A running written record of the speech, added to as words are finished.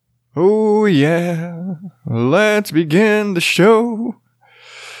Oh yeah, let's begin the show.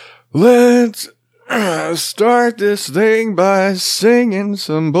 Let's start this thing by singing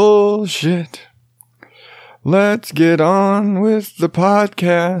some bullshit. Let's get on with the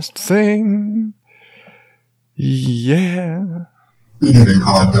podcast thing. Yeah. Beginning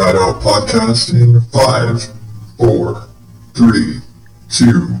on that out podcast in 5, 4, 3,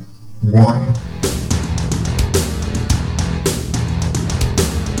 2, 1.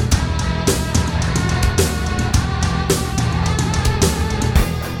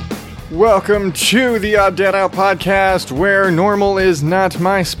 Welcome to the Odd Dad Out podcast, where normal is not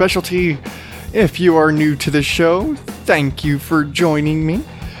my specialty. If you are new to the show, thank you for joining me.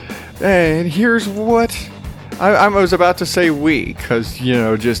 And here's what I was about to say we, because,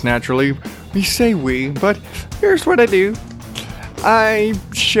 just naturally we say we, but here's what I do. I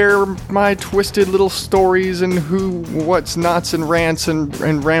share my twisted little stories and what's nuts and rants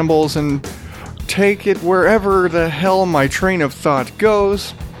and rambles and take it wherever the hell my train of thought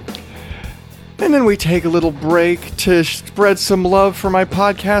goes. And then we take a little break to spread some love for my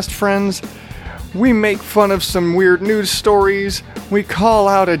podcast friends. We make fun of some weird news stories. We call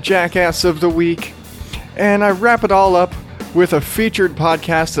out a jackass of the week. And I wrap it all up with a featured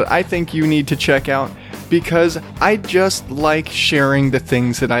podcast that I think you need to check out because I just like sharing the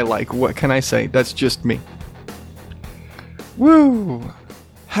things that I like. What can I say? That's just me. Woo!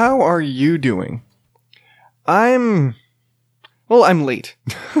 How are you doing? I'm late.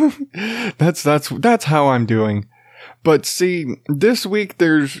 That's how I'm doing. But see, this week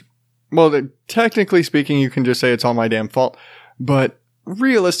technically speaking, you can just say it's all my damn fault. But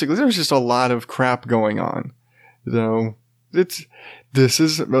realistically, there's just a lot of crap going on. If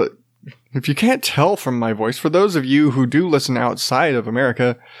you can't tell from my voice, for those of you who do listen outside of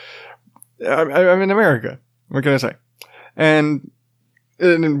America, I'm in America. What can I say? And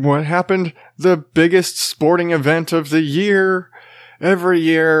what happened? The biggest sporting event of the year. Every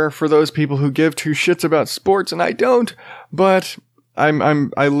year, for those people who give two shits about sports, and I don't, but I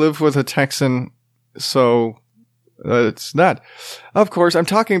live with a Texan, so it's that. Of course, I'm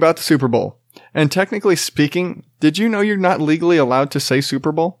talking about the Super Bowl. And technically speaking, did you know you're not legally allowed to say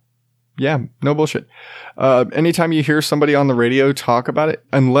Super Bowl? Yeah, no bullshit. Anytime you hear somebody on the radio talk about it,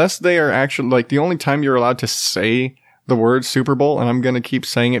 unless they are actually, the only time you're allowed to say the word Super Bowl, and I'm gonna keep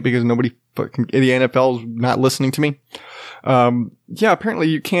saying it because the NFL is not listening to me. Apparently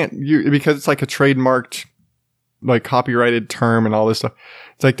you can't, because it's like a trademarked, copyrighted term and all this stuff.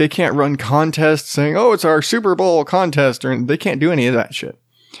 It's like they can't run contests saying, oh, it's our Super Bowl contest, or they can't do any of that shit.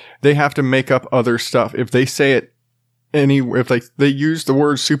 They have to make up other stuff. If they say it if they use the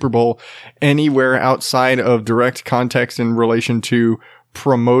word Super Bowl anywhere outside of direct context in relation to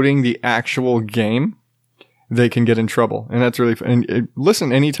promoting the actual game, they can get in trouble. And that's really fun. And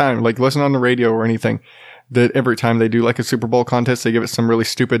listen anytime, listen on the radio or anything, that every time they do a Super Bowl contest, they give it some really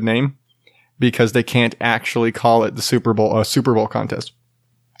stupid name because they can't actually call it the Super Bowl, a Super Bowl contest.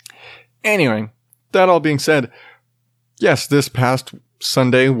 Anyway, that all being said, yes, this past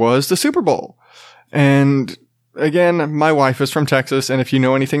Sunday was the Super Bowl. And again, my wife is from Texas. And if you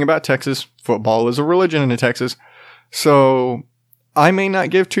know anything about Texas, football is a religion in Texas. So I may not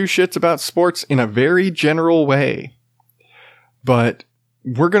give two shits about sports in a very general way, but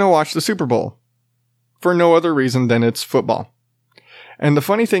we're going to watch the Super Bowl for no other reason than it's football. And the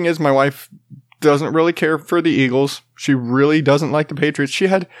funny thing is, my wife doesn't really care for the Eagles. She really doesn't like the Patriots. She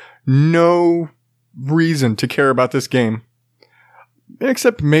had no reason to care about this game,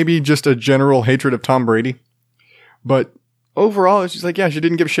 except maybe just a general hatred of Tom Brady. But overall, she's she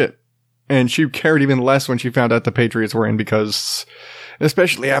didn't give a shit. And she cared even less when she found out the Patriots were in, because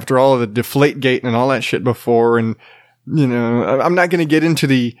especially after all of the Deflategate and all that shit before. And, I'm not going to get into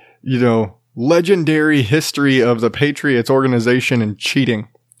the, legendary history of the Patriots organization and cheating.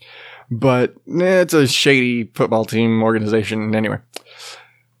 But it's a shady football team organization anyway.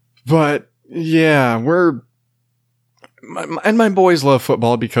 But yeah, my boys love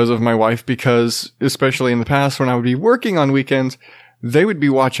football because of my wife, because especially in the past when I would be working on weekends, they would be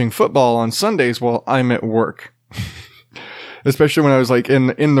watching football on Sundays while I'm at work. Especially when I was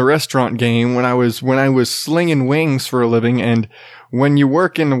in the restaurant game, when I was slinging wings for a living. And when you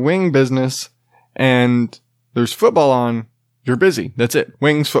work in the wing business and there's football on, you're busy. That's it.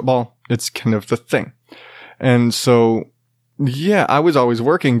 Wings, football. It's kind of the thing. And so, yeah, I was always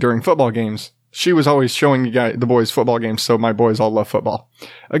working during football games. She was always showing the boys football games. So my boys all love football.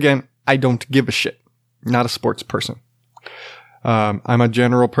 Again, I don't give a shit. Not a sports person. I'm a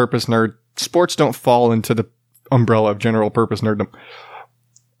general purpose nerd. Sports don't fall into the umbrella of general purpose nerddom.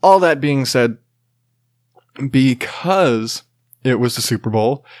 All that being said, because it was the Super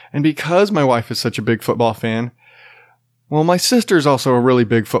Bowl. And because my wife is such a big football fan, well, my sister's also a really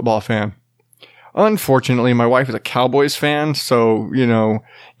big football fan. Unfortunately, my wife is a Cowboys fan, so, you know,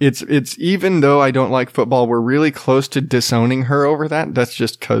 it's even though I don't like football, we're really close to disowning her over that. That's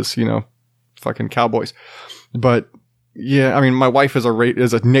just cause, you know, fucking Cowboys. But yeah, I mean, my wife is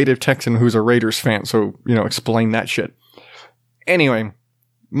a native Texan who's a Raiders fan, so, you know, explain that shit. Anyway,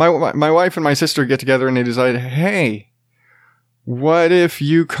 my wife and my sister get together and they decide, hey, what if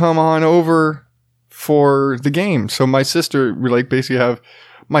you come on over for the game? So my sister, we like basically have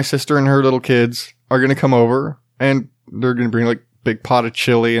my sister and her little kids are going to come over and they're going to bring like big pot of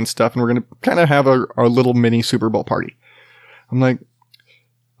chili and stuff. And we're going to kind of have our little mini Super Bowl party. I'm like,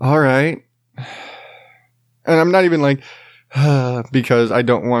 all right. And I'm not even like, because I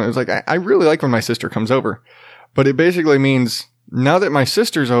don't want, it's like, I really like when my sister comes over, but it basically means now that my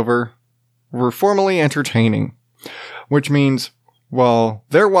sister's over, we're formally entertaining, which means while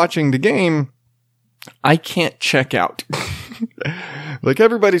they're watching the game, I can't check out. Like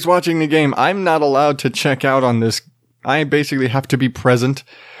everybody's watching the game, I'm not allowed to check out on this. I basically have to be present.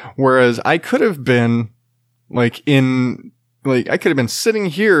 Whereas I could have been I could have been sitting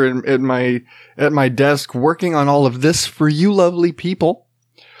here at my desk working on all of this for you lovely people.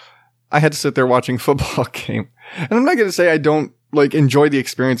 I had to sit there watching football game. And I'm not going to say I don't enjoy the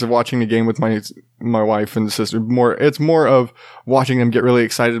experience of watching the game with my wife and sister. It's more of watching them get really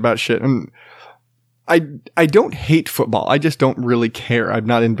excited about shit. And I don't hate football. I just don't really care. I'm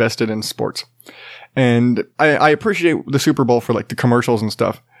not invested in sports. And I appreciate the Super Bowl for the commercials and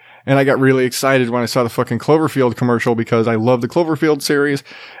stuff. And I got really excited when I saw the fucking Cloverfield commercial because I love the Cloverfield series.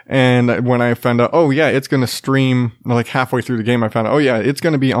 And when I found out, oh yeah, it's going to stream halfway through the game, I found out, oh yeah, it's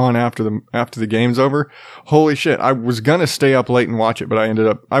going to be on after the game's over. Holy shit. I was going to stay up late and watch it, but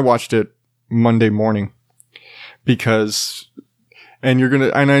I watched it Monday morning because, and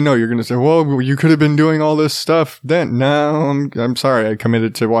I know you're going to say, well, you could have been doing all this stuff then. No, I'm sorry. I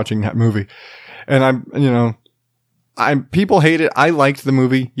committed to watching that movie. And people hate it. I liked the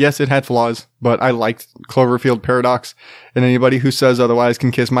movie. Yes, it had flaws, but I liked Cloverfield Paradox. And anybody who says otherwise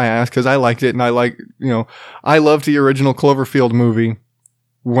can kiss my ass because I liked it. And I loved the original Cloverfield movie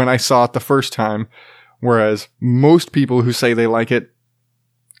when I saw it the first time. Whereas most people who say they like it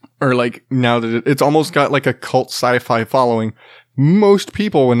are now that it's almost got a cult sci-fi following. Most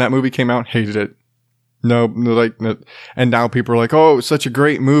people, when that movie came out, hated it. No, and now people are like, oh, it's such a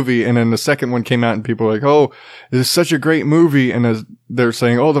great movie. And then the second one came out and people are like, oh, it's such a great movie. And as they're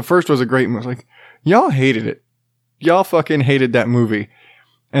saying, oh, the first was a great movie. It's y'all hated it. Y'all fucking hated that movie.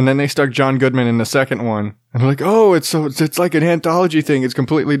 And then they stuck John Goodman in the second one. And they're like, oh, it's like an anthology thing. It's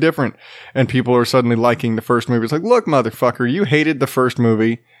completely different. And people are suddenly liking the first movie. It's like, look, motherfucker, you hated the first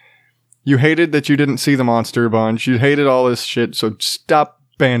movie. You hated that you didn't see the monster bunch. You hated all this shit. So stop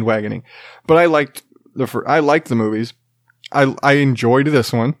bandwagoning. But I liked the movies. I enjoyed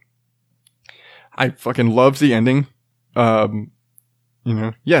this one. I fucking loved the ending.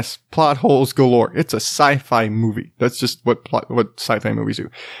 Yes, plot holes galore. It's a sci-fi movie. That's just what sci-fi movies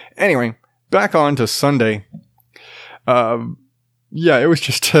do. Anyway, back on to Sunday. It was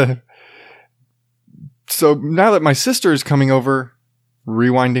just so now that my sister is coming over,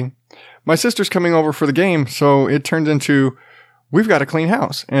 rewinding, my sister's coming over for the game, so it turns into we've got to clean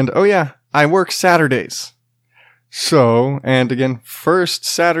house. And oh yeah, I work Saturdays. So, and again, first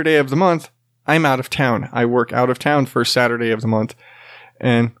Saturday of the month, I'm out of town. I work out of town first Saturday of the month.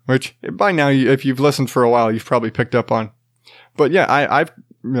 And which by now, if you've listened for a while, you've probably picked up on. But yeah, I've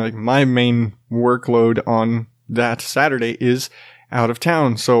my main workload on that Saturday is out of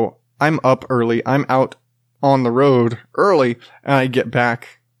town. So I'm up early. I'm out on the road early and I get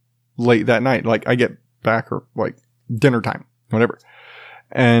back late that night. I get back or dinner time, whatever.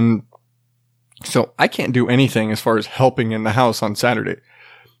 And so I can't do anything as far as helping in the house on Saturday.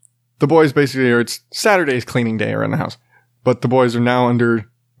 The boys basically it's Saturday's cleaning day around the house. But the boys are now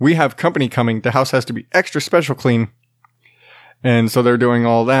we have company coming. The house has to be extra special clean. And so they're doing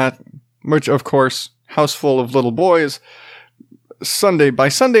all that, which of course, house full of little boys. By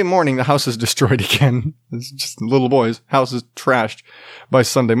Sunday morning, the house is destroyed again. It's just little boys. House is trashed by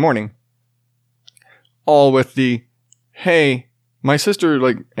Sunday morning. All with hey, my sister,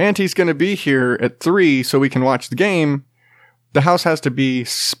 Auntie's gonna be here at 3 so we can watch the game. The house has to be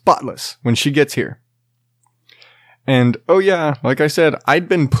spotless when she gets here. And, oh yeah, like I said, I'd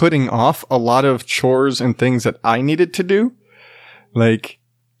been putting off a lot of chores and things that I needed to do.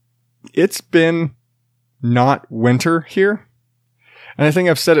 It's been not winter here. And I think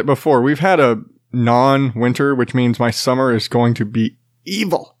I've said it before. We've had a non-winter, which means my summer is going to be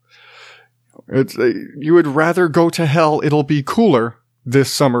evil. You would rather go to hell. It'll be cooler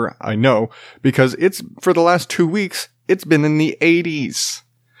this summer, I know, because it's, for the last 2 weeks, it's been in the 80s.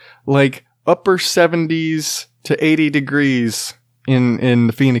 Like, upper 70s to 80 degrees in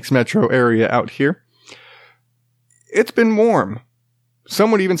the Phoenix metro area out here. It's been warm.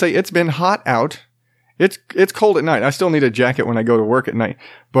 Some would even say it's been hot out. It's cold at night. I still need a jacket when I go to work at night.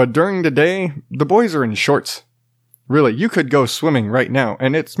 But during the day, the boys are in shorts. Really, you could go swimming right now,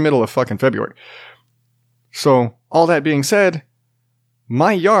 and it's middle of fucking February. So, all that being said,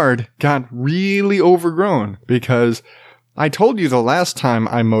 my yard got really overgrown because I told you the last time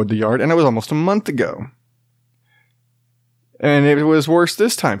I mowed the yard, and it was almost a month ago. And it was worse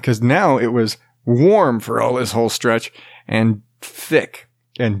this time because now it was warm for all this whole stretch and thick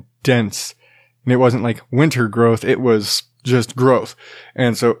and dense. And it wasn't like winter growth, it was just growth.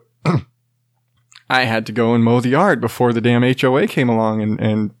 And so I had to go and mow the yard before the damn HOA came along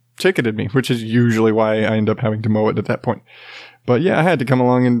and ticketed me, which is usually why I end up having to mow it at that point. But yeah, I had to come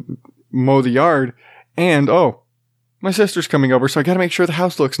along and mow the yard. And my sister's coming over, so I gotta make sure the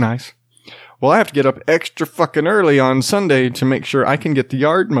house looks nice. Well, I have to get up extra fucking early on Sunday to make sure I can get the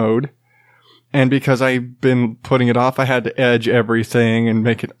yard mowed. And because I've been putting it off, I had to edge everything and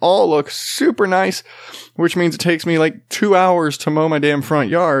make it all look super nice, which means it takes me like 2 hours to mow my damn front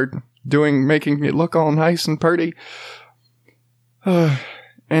yard, making it look all nice and pretty.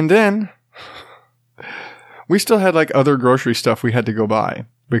 And then we still had like other grocery stuff we had to go buy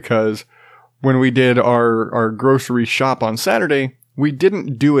because when we did our grocery shop on Saturday, we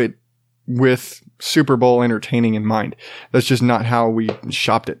didn't do it with Super Bowl entertaining in mind. That's just not how we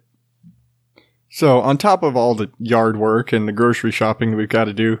shopped it. So on top of all the yard work and the grocery shopping that we've got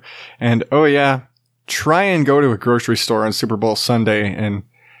to do, and try and go to a grocery store on Super Bowl Sunday and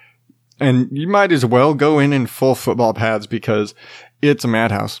you might as well go in full football pads because it's a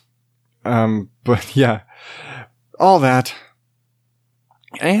madhouse. But yeah, all that.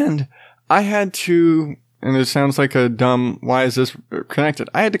 And I had to, and it sounds like a dumb, why is this connected?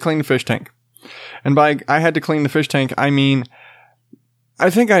 I had to clean the fish tank. And by I had to clean the fish tank, I mean, I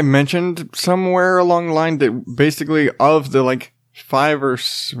think I mentioned somewhere along the line that basically of the like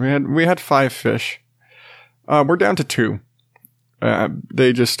we had 5 fish. We're down to 2.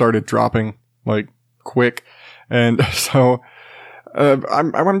 They just started dropping like quick. And so,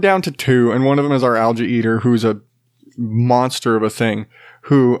 I'm down to 2 and one of them is our algae eater who's a monster of a thing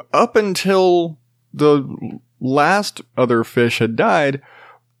who up until the last other fish had died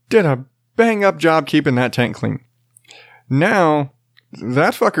did a bang up job keeping that tank clean. Now,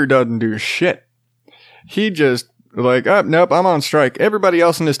 that fucker doesn't do shit. He just like, nope, I'm on strike. Everybody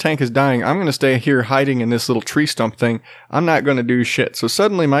else in this tank is dying. I'm going to stay here hiding in this little tree stump thing. I'm not going to do shit. So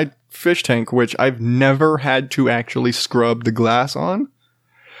suddenly my fish tank, which I've never had to actually scrub the glass on,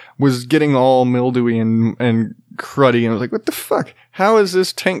 was getting all mildewy and cruddy. And I was like, what the fuck? How is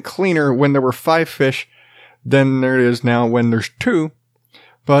this tank cleaner when there were 5 fish than there is now when there's 2?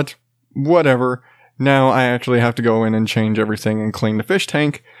 But whatever. Now I actually have to go in and change everything and clean the fish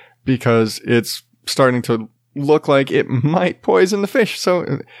tank because it's starting to look like it might poison the fish.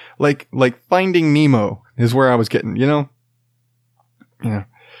 So like Finding Nemo is where I was getting, you know? Yeah.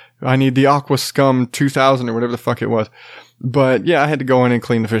 I need the Aqua Scum 2000 or whatever the fuck it was. But yeah, I had to go in and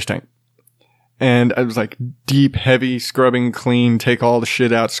clean the fish tank. And I was like deep, heavy scrubbing, clean, take all the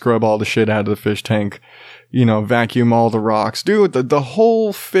shit out, scrub all the shit out of the fish tank, you know, vacuum all the rocks, do the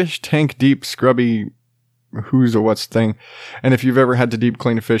whole fish tank deep scrubby who's or what's thing. And if you've ever had to deep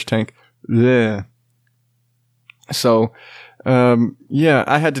clean a fish tank, yeah. So,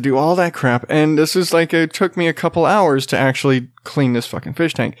 I had to do all that crap. And this is like, it took me a couple hours to actually clean this fucking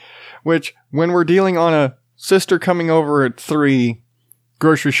fish tank, which when we're dealing on a sister coming over at 3,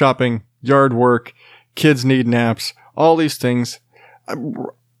 grocery shopping, yard work, kids need naps, all these things.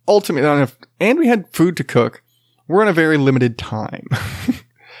 Ultimately, and we had food to cook. We're in a very limited time.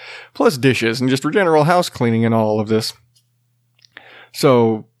 Plus dishes and just general house cleaning and all of this.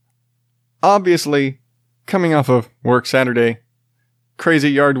 So, obviously, coming off of work Saturday,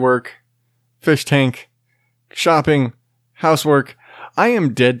 crazy yard work, fish tank, shopping, housework, I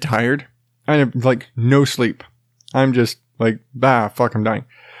am dead tired. I have like no sleep. I'm just like, fuck, I'm dying.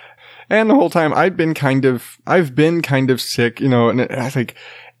 And the whole time I've been kind of sick, you know, and I think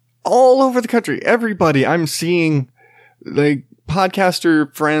all over the country, everybody I'm seeing, like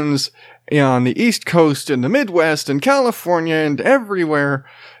podcaster friends on the East Coast and the Midwest and California and everywhere,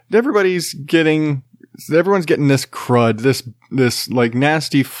 everyone's getting this crud, this like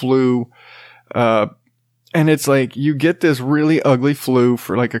nasty flu, and it's like you get this really ugly flu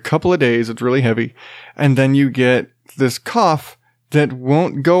for like a couple of days, it's really heavy, and then you get this cough that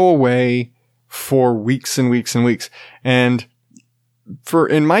won't go away for weeks and weeks and weeks. And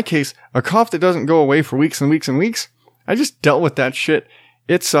in my case, a cough that doesn't go away for weeks and weeks and weeks, I just dealt with that shit.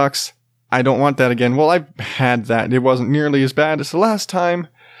 It sucks. I don't want that again. Well, I've had that. It wasn't nearly as bad as the last time.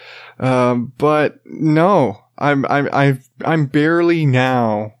 But no, I'm barely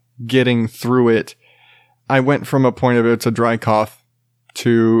now getting through it. I went from a point of it's a dry cough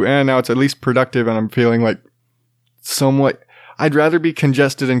to, and now it's at least productive and I'm feeling like somewhat, I'd rather be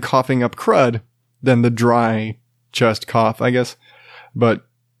congested and coughing up crud than the dry chest cough, I guess. But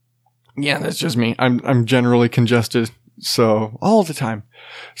yeah, that's just me. I'm generally congested. So all the time.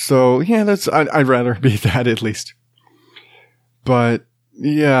 So yeah, I'd rather be that at least. But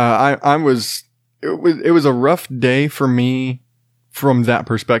yeah, it was a rough day for me from that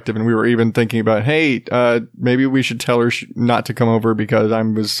perspective. And we were even thinking about, hey, maybe we should tell her not to come over because I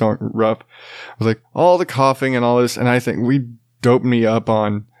was so rough. I was like, all the coughing and all this. And I think we doped me up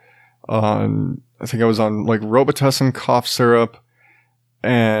on, I think I was on like Robitussin cough syrup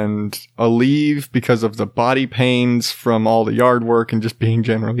and Aleve because of the body pains from all the yard work and just being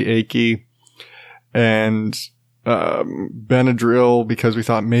generally achy. And Benadryl because we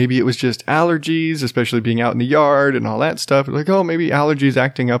thought maybe it was just allergies, especially being out in the yard and all that stuff. Like, oh, maybe allergies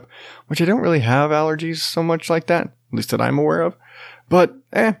acting up, which I don't really have allergies so much like that, at least that I'm aware of. But,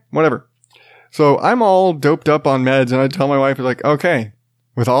 whatever. So I'm all doped up on meds and I tell my wife, like, okay,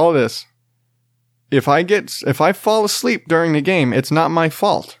 with all of this, if I fall asleep during the game, it's not my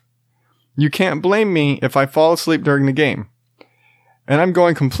fault. You can't blame me if I fall asleep during the game. And I'm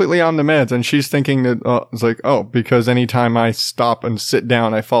going completely on the meds, and she's thinking that, it's like, oh, because anytime I stop and sit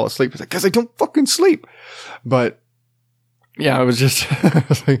down, I fall asleep. It's like, cause I don't fucking sleep. But, yeah, I was just,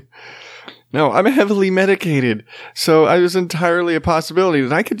 like, no, I'm heavily medicated. So it was entirely a possibility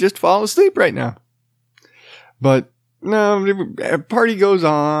that I could just fall asleep right now. But, no, party goes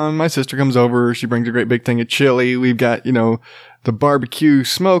on. My sister comes over. She brings a great big thing of chili. We've got, the barbecue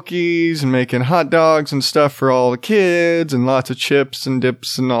smokies and making hot dogs and stuff for all the kids and lots of chips and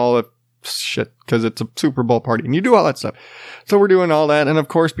dips and all that shit because it's a Super Bowl party and you do all that stuff. So we're doing all that. And of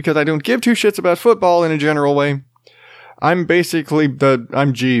course, because I don't give two shits about football in a general way, I'm basically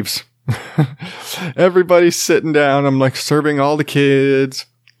I'm Jeeves. Everybody's sitting down. I'm like serving all the kids.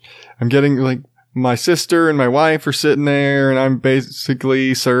 I'm getting like, my sister and my wife are sitting there and I'm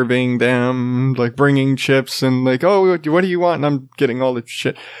basically serving them, like bringing chips and like, oh, what do you want? And I'm getting all the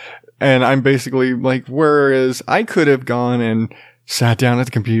shit. And I'm basically like, whereas I could have gone and sat down at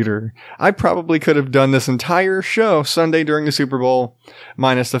the computer. I probably could have done this entire show Sunday during the Super Bowl,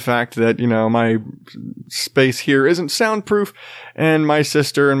 minus the fact that, my space here isn't soundproof and my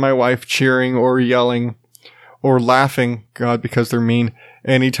sister and my wife cheering or yelling or laughing, God, because they're mean.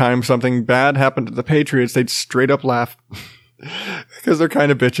 Anytime something bad happened to the Patriots, they'd straight up laugh because they're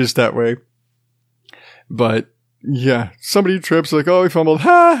kind of bitches that way. But yeah, somebody trips like, oh, he fumbled.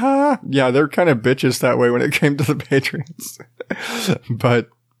 Ha ha. Yeah, they're kind of bitches that way when it came to the Patriots. But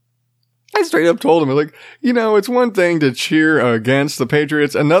I straight up told him, like, it's one thing to cheer against the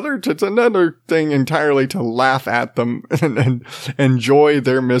Patriots. It's another thing entirely to laugh at them and enjoy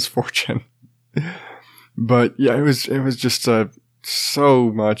their misfortune. But yeah, it was just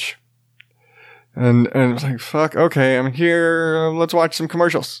so much. And it was like, fuck, okay, I'm here. Let's watch some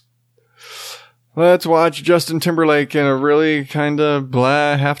commercials. Let's watch Justin Timberlake in a really kind of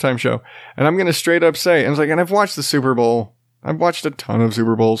blah halftime show. And I'm going to straight up say, and it's like, and I've watched the Super Bowl. I've watched a ton of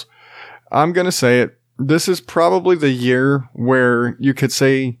Super Bowls. I'm going to say it. This is probably the year where you could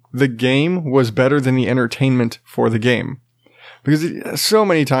say the game was better than the entertainment for the game. Because so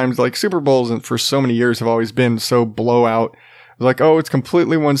many times, like Super Bowls and for so many years have always been so blowout. Like, oh, it's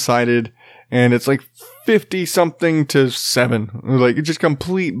completely one-sided and it's like 50-something to 7. Like, it's just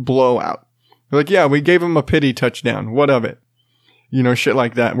complete blowout. Like, yeah, we gave him a pity touchdown. What of it? Shit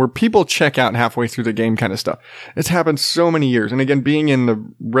like that, where people check out halfway through the game kind of stuff. It's happened so many years. And again, being in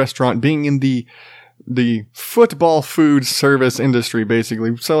the restaurant, being in the football food service industry,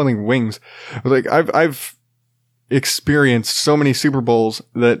 basically selling wings. Like, I've experienced so many Super Bowls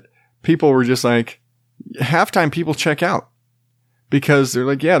that people were just like, halftime people check out. Because they're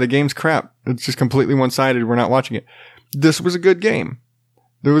like, yeah, the game's crap. It's just completely one-sided. We're not watching it. This was a good game.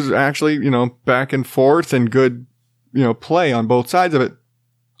 There was actually, back and forth and good, play on both sides of it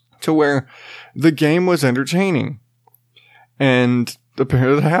to where the game was entertaining. And the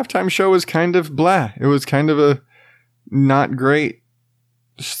halftime show was kind of blah. It was kind of a not great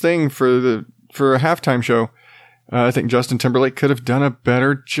thing for a halftime show. I think Justin Timberlake could have done a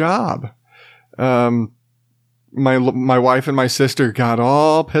better job. My wife and my sister got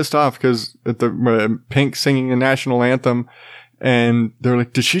all pissed off because at the Pink singing the national anthem And they're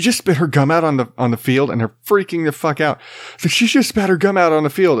like, did she just spit her gum out on the field? And they're freaking the fuck out. It's like, she just spat her gum out on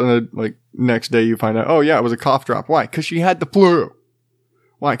the field. And then, like, next day you find out, oh yeah, it was a cough drop. Why? Because she had the flu.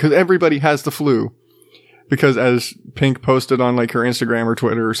 Why? Because everybody has the flu. Because as Pink posted on like her Instagram or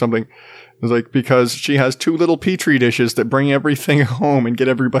Twitter or something, it was like, because she has 2 little petri dishes that bring everything home and get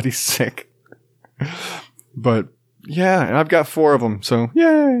everybody sick. But yeah, and I've got 4 of them, so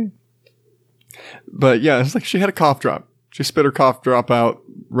yay. But yeah, it's like she had a cough drop. She spit her cough drop out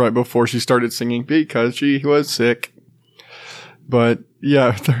right before she started singing because she was sick. But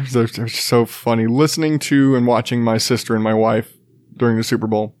yeah, they're so funny. Listening to and watching my sister and my wife during the Super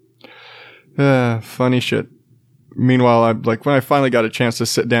Bowl. Funny shit. Meanwhile, I'm like, when I finally got a chance to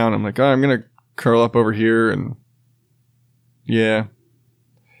sit down, I'm like, oh, I'm gonna curl up over here and yeah.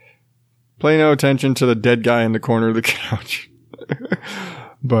 Pay no attention to the dead guy in the corner of the couch.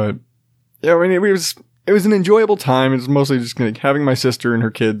 But yeah, I mean, it was an enjoyable time. It was mostly just like having my sister and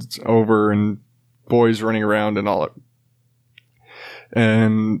her kids over and boys running around and all it.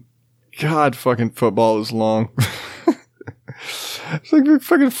 And God, fucking football is long. It's like a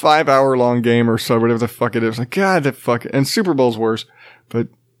fucking 5-hour long game or so, whatever the fuck it is. Like, God, that fuck it. And Super Bowl's worse. But,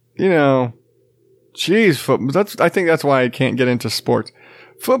 you know, jeez, I think that's why I can't get into sports.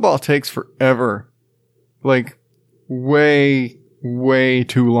 Football takes forever. Like, way, way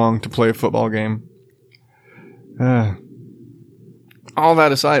too long to play a football game. All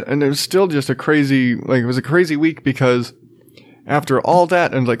that aside, and it was still just it was a crazy week because after all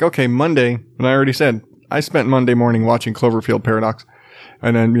that, and like, okay, Monday, and I already said, I spent Monday morning watching Cloverfield Paradox,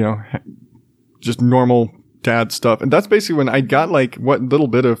 and then, you know, just normal dad stuff. And that's basically when I got like what little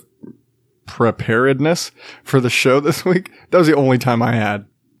bit of preparedness for the show this week. That was the only time I had.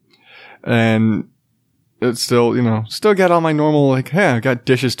 And it's still, you know, still got all my normal, like, hey, I got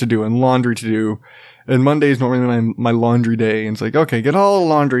dishes to do and laundry to do. And Monday is normally my laundry day. And it's like, okay, get all the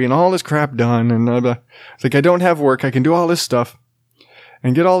laundry and all this crap done. And it's like, I don't have work. I can do all this stuff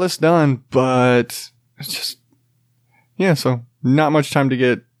and get all this done. But it's just, yeah, so not much time to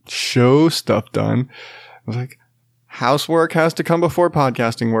get show stuff done. I was like, housework has to come before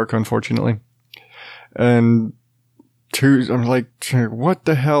podcasting work, unfortunately. And I'm like, what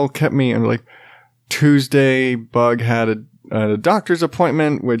the hell kept me? And like, Tuesday, Bug had a doctor's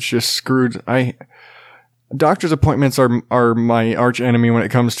appointment, which just screwed. Doctor's appointments are my arch enemy when it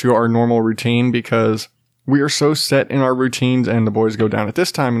comes to our normal routine because we are so set in our routines and the boys go down at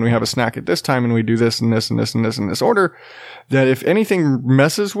this time and we have a snack at this time and we do this and this and this and this in this order that if anything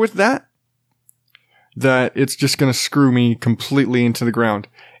messes with that it's just going to screw me completely into the ground.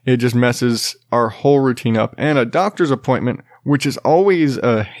 It just messes our whole routine up. And a doctor's appointment, which is always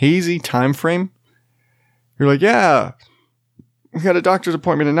a hazy time frame. You're like, yeah, we got a doctor's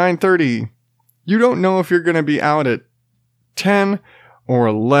appointment at 9:30. You don't know if you're going to be out at 10 or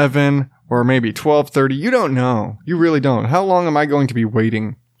 11 or maybe 12:30. You don't know. You really don't. How long am I going to be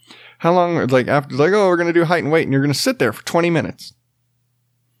waiting? How long, like, after, like, oh, we're going to do height and weight, and you're going to sit there for 20 minutes.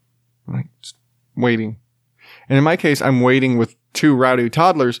 Like, just waiting. And in my case, I'm waiting with 2 rowdy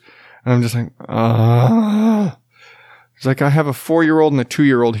toddlers, and I'm just like, It's like I have a 4-year-old and a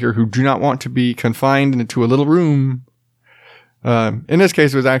 2-year-old here who do not want to be confined into a little room. In this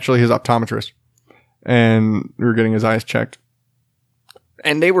case, it was actually his optometrist, and we were getting his eyes checked.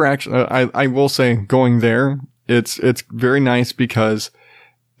 And they were actually, I will say, going there, it's very nice because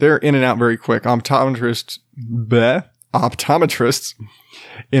they're in and out very quick. Optometrists,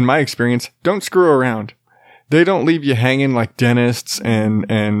 in my experience, don't screw around. They don't leave you hanging like dentists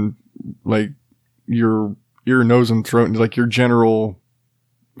and like your ear, nose, and throat, like your general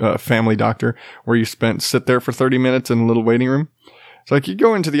family doctor, where you sit there for 30 minutes in a little waiting room. It's like you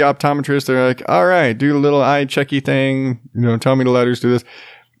go into the optometrist, they're like, all right, do the little eye checky thing, you know, tell me the letters, do this.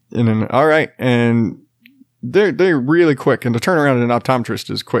 And then, all right. And they're really quick. And the turnaround in an optometrist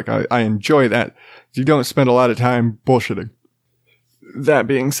is quick. I enjoy that. You don't spend a lot of time bullshitting. That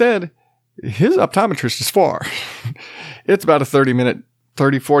being said, his optometrist is far. It's about a 40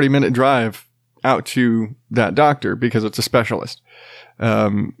 minute drive out to that doctor because it's a specialist.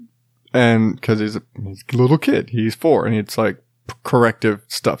 And cause he's a little kid, he's 4 and it's like corrective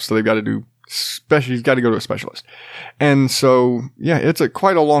stuff. So they've got to do he's got to go to a specialist. And so, yeah, it's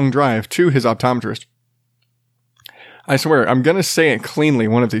quite a long drive to his optometrist. I swear, I'm going to say it cleanly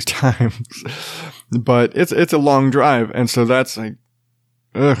one of these times, but it's a long drive. And so that's like,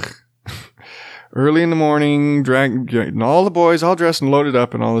 ugh. Early in the morning, getting all the boys all dressed and loaded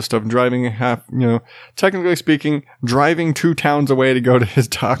up and all this stuff, driving technically speaking, driving 2 towns away to go to his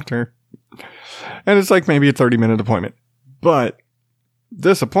doctor. And it's like maybe a 30-minute appointment. But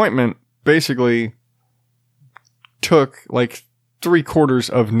this appointment basically took like 3/4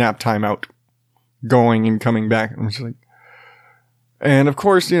 of nap time out, going and coming back. I'm just like, and of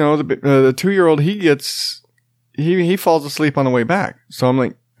course, the 2-year-old, he falls asleep on the way back. So I'm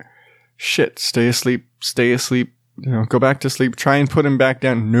like, shit, stay asleep, go back to sleep, try and put him back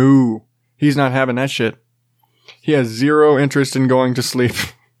down. No, he's not having that shit. He has zero interest in going to sleep.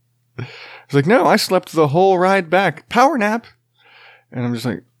 He's like, no, I slept the whole ride back. Power nap. And I'm just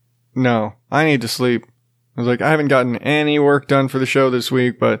like, no, I need to sleep. I was like, I haven't gotten any work done for the show this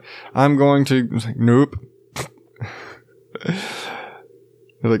week, but I'm going to. I was like, nope.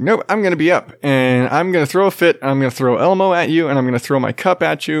 They're like, nope, I'm going to be up and I'm going to throw a fit. I'm going to throw Elmo at you and I'm going to throw my cup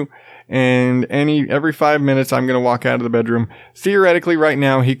at you. And every 5 minutes, I'm going to walk out of the bedroom. Theoretically, right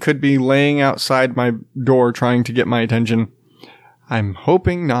now, he could be laying outside my door trying to get my attention. I'm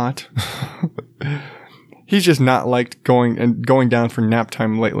hoping not. He's just not liked going down for nap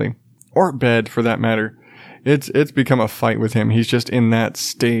time lately, or bed for that matter. It's become a fight with him. He's just in that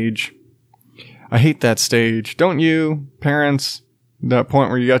stage. I hate that stage. Don't you, parents? That point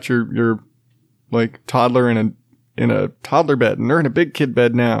where you got your like toddler in a toddler bed, and they're in a big kid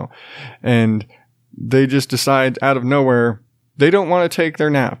bed now, and they just decide out of nowhere they don't want to take their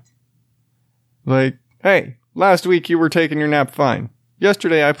nap. Like, hey, last week you were taking your nap fine.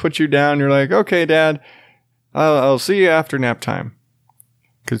 Yesterday I put you down. You're like, okay, Dad, I'll see you after nap time.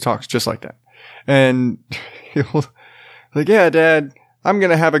 Because it talks just like that. And he'll like, yeah, Dad, I'm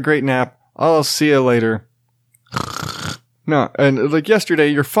gonna have a great nap. I'll see you later. No, and like yesterday,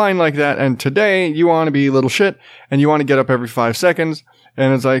 you're fine like that, and today you want to be a little shit, and you want to get up every 5 seconds,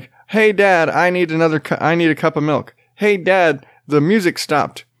 and it's like, hey, Dad, I need a cup of milk. Hey, Dad, the music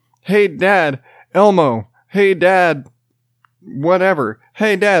stopped. Hey, Dad, Elmo. Hey, Dad, whatever.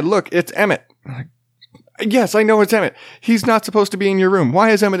 Hey, Dad, look, it's Emmett. Like, yes, I know it's Emmett. He's not supposed to be in your room. Why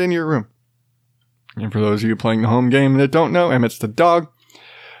is Emmett in your room? And for those of you playing the home game that don't know, Emmett's the dog.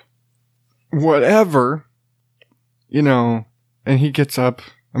 Whatever. And he gets up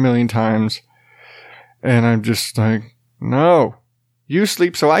a million times, and I'm just like, no, you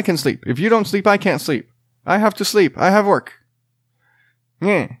sleep so I can sleep. If you don't sleep, I can't sleep. I have to sleep. I have work.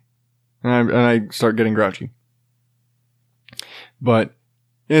 Yeah. And I start getting grouchy. But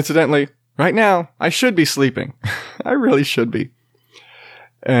incidentally, right now, I should be sleeping. I really should be.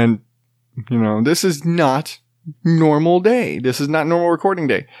 And, this is not normal day. This is not normal recording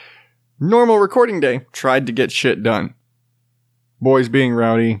day. Normal recording day, tried to get shit done. Boys being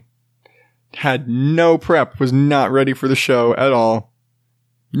rowdy. Had no prep, was not ready for the show at all.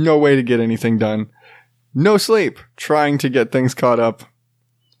 No way to get anything done. No sleep, trying to get things caught up.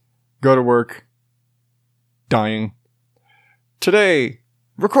 Go to work. Dying. Today,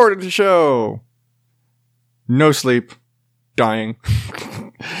 recorded the show. No sleep. Dying.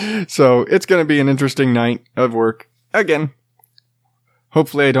 So, it's gonna be an interesting night of work. Again.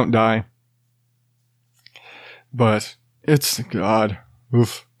 Hopefully I don't die. But it's, God,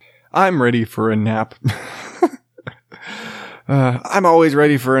 oof. I'm ready for a nap. I'm always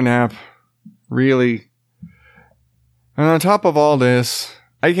ready for a nap. Really. And on top of all this,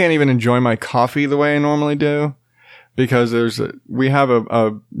 I can't even enjoy my coffee the way I normally do. Because we have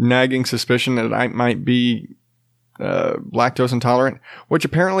a nagging suspicion that I might be lactose intolerant. Which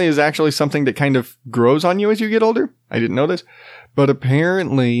apparently is actually something that kind of grows on you as you get older. I didn't know this. But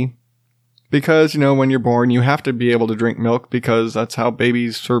apparently, because, when you're born, you have to be able to drink milk because that's how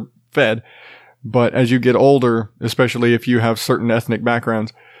babies are fed. But as you get older, especially if you have certain ethnic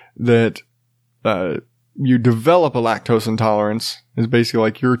backgrounds, that you develop a lactose intolerance. Is basically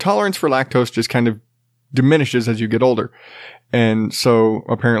like your tolerance for lactose just kind of diminishes as you get older. And so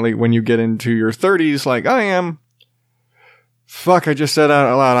apparently when you get into your 30s, like I am, I just said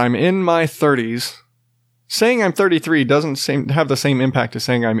out loud, I'm in my 30s. Saying I'm 33 doesn't have the same impact as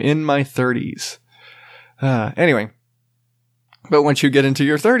saying I'm in my 30s. Anyway. But once you get into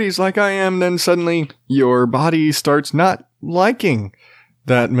your 30s like I am, then suddenly your body starts not liking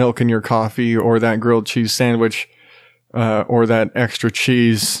that milk in your coffee or that grilled cheese sandwich or that extra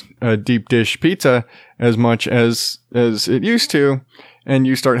cheese deep dish pizza as much as it used to. And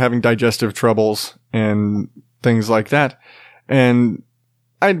you start having digestive troubles and things like that. And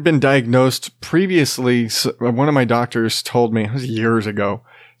I'd been diagnosed previously. One of my doctors told me, it was years ago,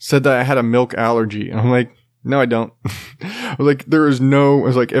 said that I had a milk allergy. And I'm like, no, I don't. I was like, I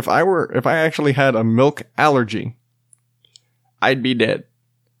was like, if I actually had a milk allergy, I'd be dead.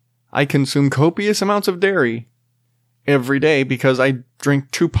 I consume copious amounts of dairy every day because I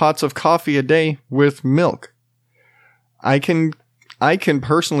drink 2 pots of coffee a day with milk. I can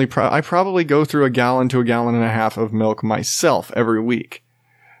personally, I probably go through 1 gallon to 1.5 gallons of milk myself every week.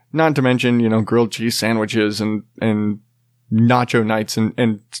 Not to mention, grilled cheese sandwiches and nacho nights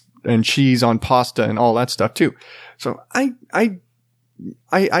and cheese on pasta and all that stuff too. So I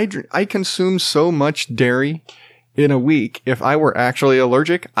consume so much dairy in a week. If I were actually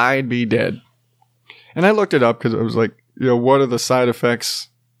allergic, I'd be dead. And I looked it up because it was like, what are the side effects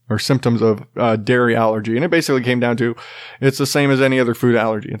or symptoms of dairy allergy? And it basically came down to, it's the same as any other food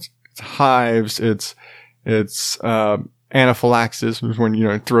allergy. It's hives. It's anaphylaxis, which is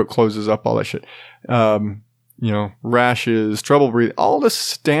when, throat closes up, all that shit. Rashes, trouble breathing, all the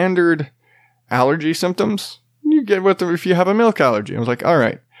standard allergy symptoms you get with them if you have a milk allergy. I was like, all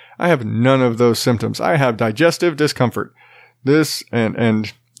right, I have none of those symptoms. I have digestive discomfort. This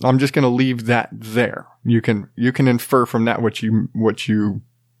and I'm just going to leave that there. You can infer from that what you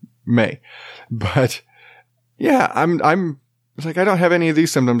may. But yeah, it's like, I don't have any of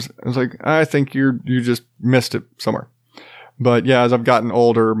these symptoms. I was like, I think you just missed it somewhere. But yeah, as I've gotten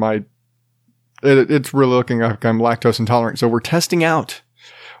older, it's really looking like I'm lactose intolerant. So we're testing out.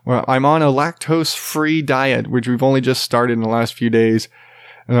 Well, I'm on a lactose-free diet, which we've only just started in the last few days.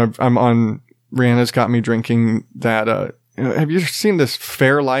 And Rihanna's got me drinking that, have you seen this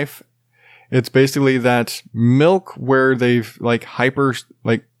Fairlife? It's basically that milk where they've what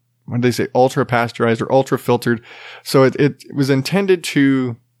did they say? Ultra pasteurized or ultra filtered. So it was intended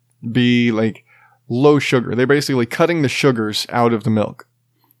to be like low sugar. They're basically cutting the sugars out of the milk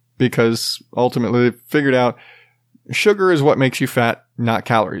because ultimately they figured out sugar is what makes you fat, not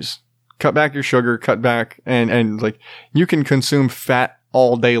calories. Cut back your sugar, cut back and like you can consume fat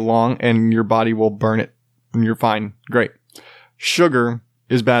all day long and your body will burn it and you're fine. Great. Sugar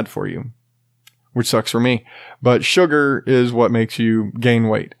is bad for you, which sucks for me, but sugar is what makes you gain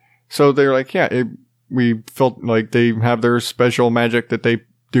weight. So they're like, yeah, we felt like they have their special magic that they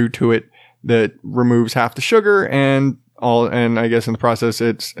do to it that removes half the sugar and I guess in the process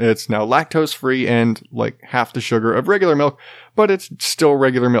it's now lactose free and like half the sugar of regular milk, but it's still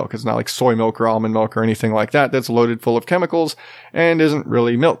regular milk. It's not like soy milk or almond milk or anything like that that's loaded full of chemicals and isn't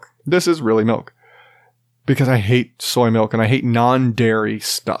really milk. This is really milk because I hate soy milk and I hate non-dairy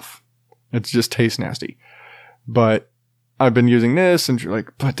stuff. It just tastes nasty. But I've been using this and you're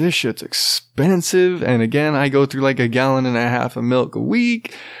like, but this shit's expensive. And again, I go through like 1.5 gallons of milk a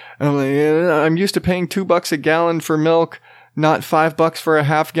week. And I'm like, I'm used to paying $2 a gallon for milk, not $5 for a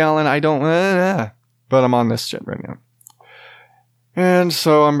half gallon. I don't, but I'm on this shit right now. And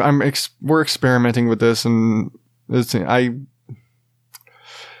so we're experimenting with this and it's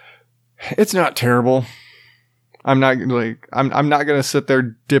not terrible. I'm not going to sit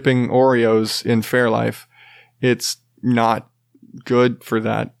there dipping Oreos in Fairlife. It's not good for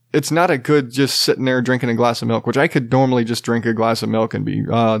that. It's not a good just sitting there drinking a glass of milk, which I could normally just drink a glass of milk and be,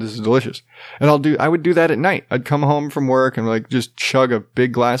 this is delicious. And I would do that at night. I'd come home from work and like just chug a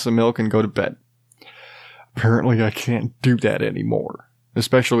big glass of milk and go to bed. Apparently I can't do that anymore,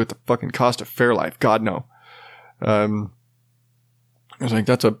 especially with the fucking cost of Fairlife. God, no. I was like,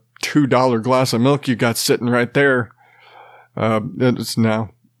 that's a $2 glass of milk you got sitting right there. It's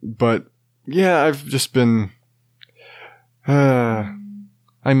now, but yeah, I've just been,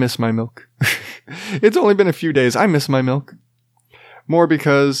 I miss my milk. It's only been a few days. I miss my milk. More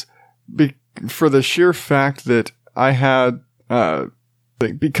because for the sheer fact that I had,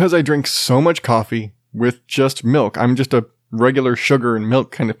 because I drink so much coffee with just milk. I'm just a regular sugar and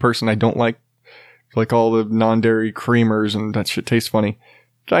milk kind of person. I don't like all the non-dairy creamers and that shit tastes funny,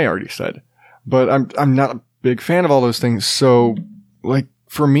 which I already said. But I'm not a big fan of all those things. So like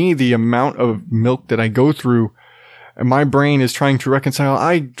for me, the amount of milk that I go through, and my brain is trying to reconcile.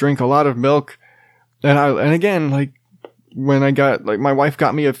 I drink a lot of milk. And again, like when I got, like my wife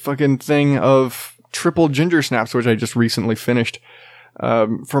got me a fucking thing of triple ginger snaps, which I just recently finished,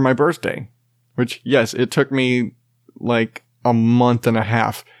 for my birthday, which yes, it took me like a month and a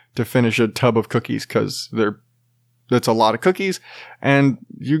half to finish a tub of cookies because that's a lot of cookies and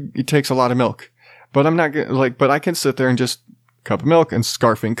it takes a lot of milk, but I'm not but I can sit there and just cup of milk and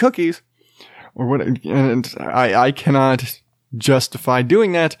scarfing cookies. Or what? And I cannot justify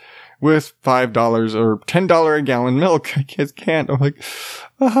doing that with $5 or $10 a gallon milk. I just can't. I'm like,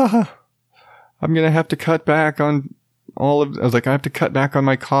 I'm gonna have to cut back on I was like, I have to cut back on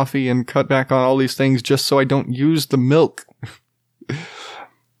my coffee and cut back on all these things just so I don't use the milk.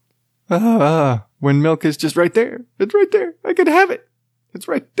 When milk is just right there. It's right there. I could have it. It's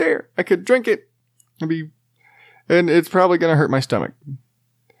right there. I could drink it. And it's probably gonna hurt my stomach.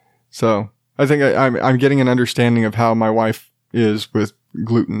 So I think I'm getting an understanding of how my wife is with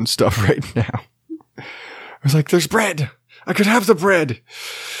gluten stuff right now. I was like, there's bread. I could have the bread.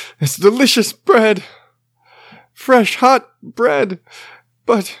 It's delicious bread. Fresh, hot bread.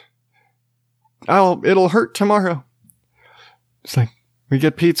 But it'll hurt tomorrow. It's like, we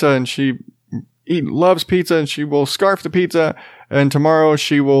get pizza and she loves pizza and she will scarf the pizza, and tomorrow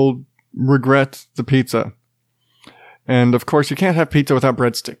she will regret the pizza. And of course, you can't have pizza without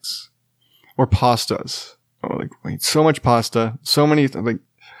breadsticks or pastas. Oh, like, wait, so much pasta, so many, like,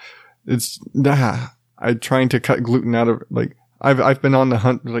 it's, I'm trying to cut gluten out of, like, I've been on the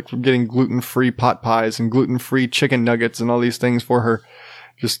hunt, like, for getting gluten-free pot pies and gluten-free chicken nuggets and all these things for her.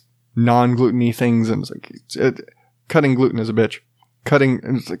 Just non-gluten-y things. And it's like, cutting gluten is a bitch.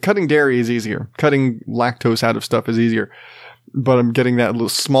 Cutting dairy is easier. Cutting lactose out of stuff is easier. But I'm getting that little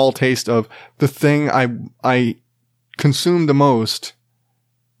small taste of the thing I consume the most.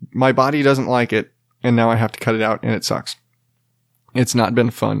 My body doesn't like it, and now I have to cut it out, and it sucks. It's not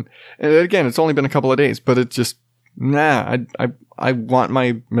been fun. And again, it's only been a couple of days, but it's just, I want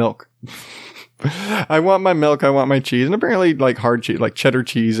my milk. I want my milk, I want my cheese, and apparently, like, hard cheese, like cheddar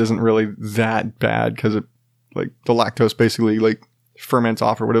cheese isn't really that bad, because it, like, the lactose basically, like, ferments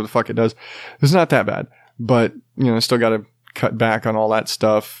off or whatever the fuck it does. It's not that bad, but, you know, still gotta cut back on all that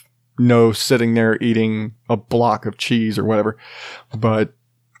stuff. No sitting there eating a block of cheese or whatever. But,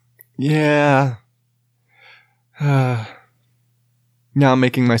 yeah. Now I'm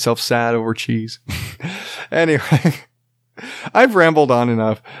making myself sad over cheese. Anyway, I've rambled on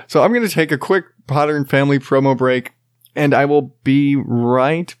enough. So I'm going to take a quick Potter and Family promo break, and I will be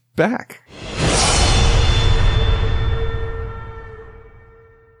right back.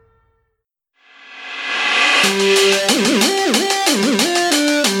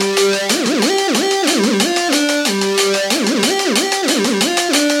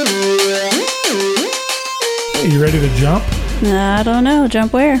 Hey, you ready to jump? I don't know.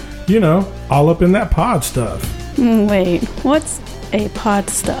 Jump where? You know, all up in that pod stuff. Wait, what's a pod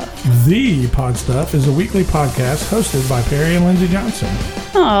stuff? The Pod Stuff is a weekly podcast hosted by Perry and Lindsay Johnson.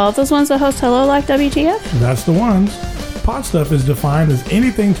 Oh, those ones that host Hello Like WTF? That's the ones. Pod Stuff is defined as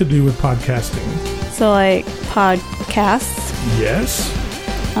anything to do with podcasting. So like podcasts, Yes.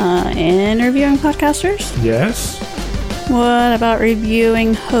 interviewing podcasters? Yes. What about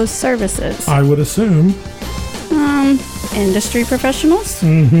reviewing host services? I would assume. Industry professionals?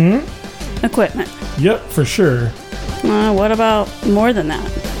 Mm-hmm. Equipment? Yep, for sure. What about more than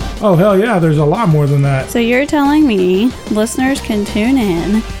that? Oh, hell yeah, there's a lot more than that. So you're telling me listeners can tune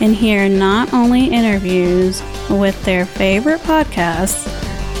in and hear not only interviews with their favorite podcasts,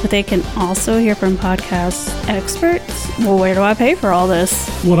 but they can also hear from podcast experts? Well, where do I pay for all this?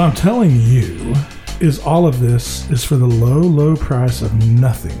 What I'm telling you is all of this is for the low, low price of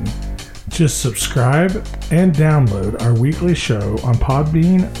nothing. Just subscribe and download our weekly show on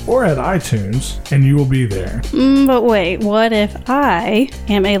Podbean or at iTunes, and you will be there. But wait, what if I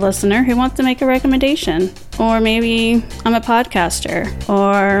am a listener who wants to make a recommendation? Or maybe I'm a podcaster,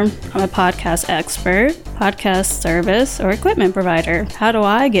 or I'm a podcast expert, podcast service, or equipment provider. How do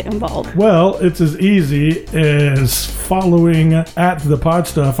I get involved? Well, it's as easy as following at the Pod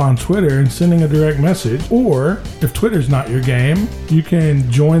Stuff on Twitter and sending a direct message. Or if Twitter's not your game, you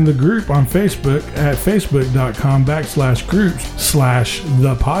can join the group on Facebook at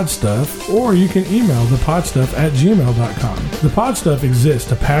facebook.com/groups/thepodstuff, or you can email thepodstuff@gmail.com. The Podstuff exists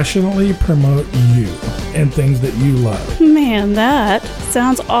to passionately promote you and things that you love. Man, that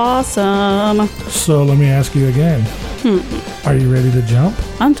sounds awesome. So let me ask you again. Are you ready to jump?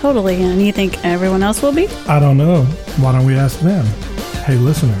 I'm totally in. You think everyone else will be? I don't know. Why don't we ask them? Hey,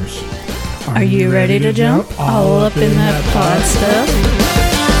 listeners. Are you ready to jump? All up in that pod stuff?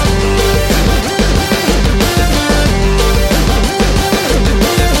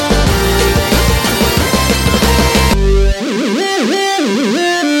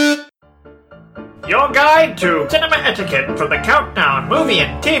 Your guide to cinema etiquette from the Countdown Movie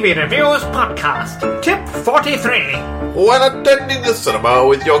and TV Reviews podcast. Tip 43. When attending the cinema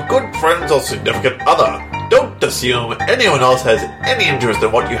with your good friends or significant other, don't assume anyone else has any interest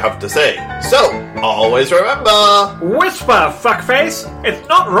in what you have to say. So, always remember... Whisper, fuckface. It's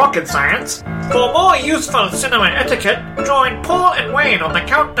not rocket science. For more useful cinema etiquette, join Paul and Wayne on the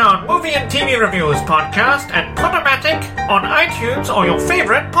Countdown Movie and TV Reviews podcast and Podomatic on iTunes or your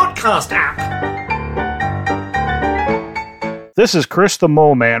favorite podcast app. This is Chris the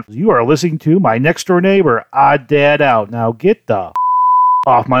Mole Man. You are listening to my next door neighbor, Odd Dad Out. Now get the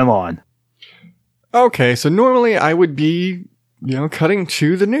off my lawn. Okay, so normally I would be, cutting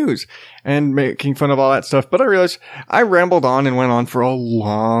to the news and making fun of all that stuff, but I realized I rambled on and went on for a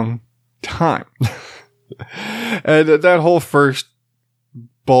long time. And that whole first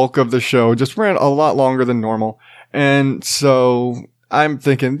bulk of the show just ran a lot longer than normal. And so I'm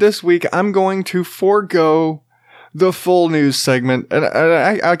thinking this week I'm going to forego the full news segment, and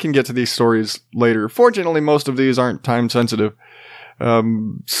I can get to these stories later. Fortunately, most of these aren't time sensitive,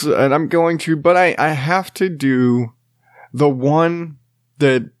 And I'm going to, but I have to do the one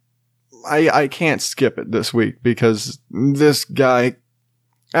that I can't skip it this week because this guy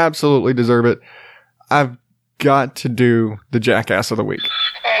absolutely deserve it. I've got to do the jackass of the week.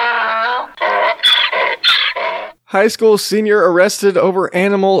 High school senior arrested over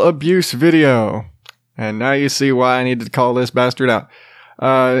animal abuse video. And now you see why I need to call this bastard out.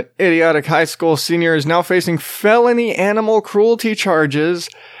 Idiotic high school senior is now facing felony animal cruelty charges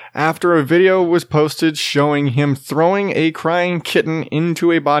after a video was posted showing him throwing a crying kitten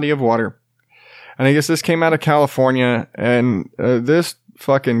into a body of water. And I guess this came out of California, and this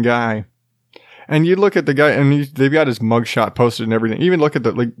fucking guy. And you look at the guy, and they've got his mugshot posted and everything. Even look at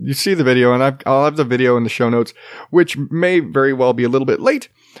you see the video, and I'll have the video in the show notes, which may very well be a little bit late,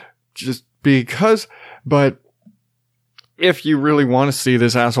 just because, but if you really want to see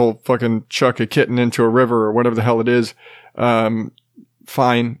this asshole fucking chuck a kitten into a river or whatever the hell it is,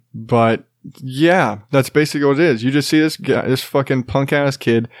 fine. But yeah, that's basically what it is. You just see this guy, this fucking punk ass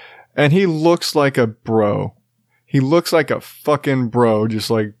kid, and he looks like a bro. He looks like a fucking bro, just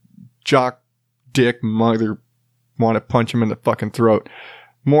like jock dick mother want to punch him in the fucking throat.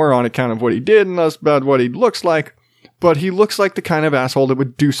 More on account of what he did and less about what he looks like. But he looks like the kind of asshole that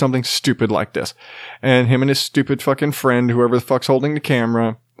would do something stupid like this. And him and his stupid fucking friend, whoever the fuck's holding the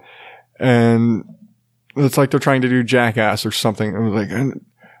camera, and it's like they're trying to do Jackass or something.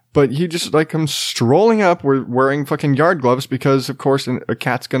 But he just like comes strolling up wearing fucking yard gloves because, of course, a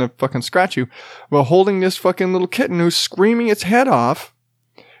cat's gonna fucking scratch you, while holding this fucking little kitten who's screaming its head off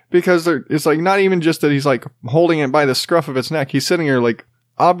because it's like not even just that he's like holding it by the scruff of its neck. He's sitting here like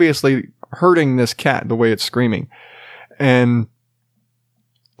obviously hurting this cat the way it's screaming. And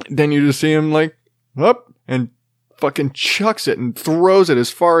then you just see him like, up and fucking chucks it and throws it as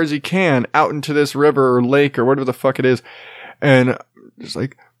far as he can out into this river or lake or whatever the fuck it is. And just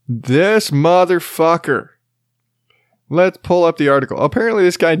like, this motherfucker. Let's pull up the article. Apparently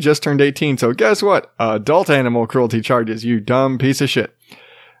this guy just turned 18. So guess what? Adult animal cruelty charges, you dumb piece of shit.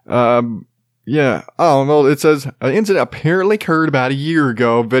 Yeah. Oh, well, it says an incident apparently occurred about a year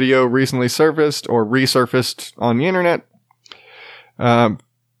ago. Video recently surfaced or resurfaced on the internet.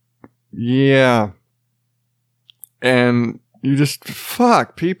 Yeah. And you just,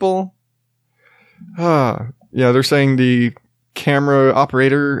 fuck, people. Yeah, they're saying the camera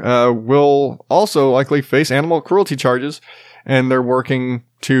operator, will also likely face animal cruelty charges, and they're working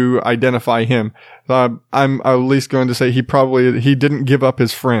to identify him. I'm at least going to say he didn't give up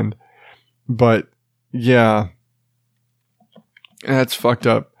his friend. But, yeah. That's fucked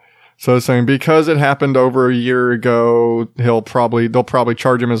up. So it's saying because it happened over a year ago, they'll probably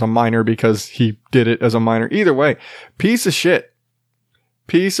charge him as a minor because he did it as a minor. Either way, piece of shit.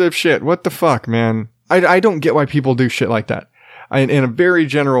 Piece of shit. What the fuck, man? I don't get why people do shit like that. In a very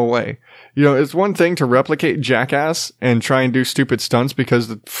general way. You know, it's one thing to replicate Jackass and try and do stupid stunts because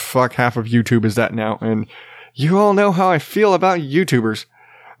the fuck half of YouTube is that now. And you all know how I feel about YouTubers.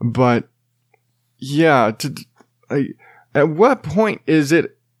 But, yeah, at what point do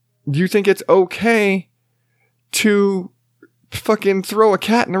you think it's okay to fucking throw a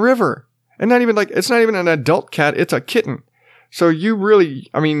cat in a river? And not even it's not even an adult cat, it's a kitten. So you really,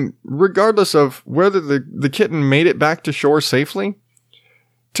 I mean, regardless of whether the kitten made it back to shore safely,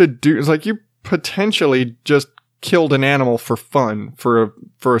 it's like you potentially just killed an animal for fun, for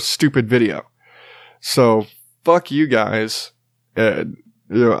a stupid video. So fuck you guys.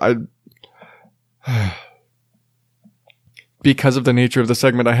 Because of the nature of the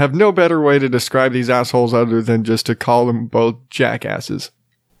segment, I have no better way to describe these assholes other than just to call them both jackasses.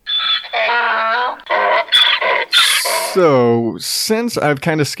 So, since I've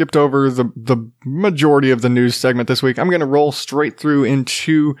kind of skipped over the majority of the news segment this week, I'm going to roll straight through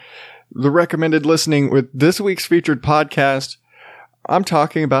into the recommended listening with this week's featured podcast. I'm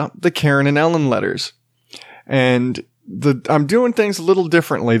talking about the Karen and Ellen letters. And I'm doing things a little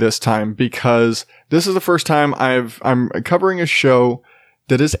differently this time because this is the first time I'm covering a show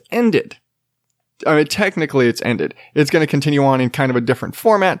that has ended. I mean, technically it's ended. It's going to continue on in kind of a different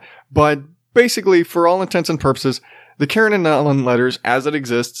format, but basically, for all intents and purposes, the Karen and Ellen letters as it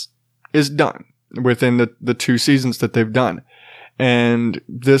exists is done within the 2 seasons that they've done. And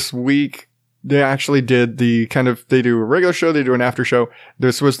this week, they actually did they do a regular show, they do an after show.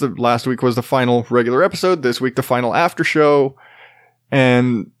 Last week was the final regular episode. This week, the final after show.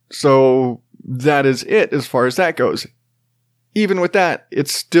 And so that is it as far as that goes. Even with that,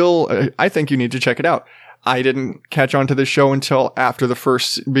 it's still, I think you need to check it out. I didn't catch on to this show until after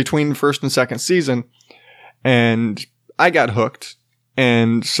between the first and second season. And I got hooked.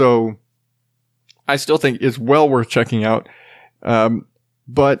 And so I still think it's well worth checking out.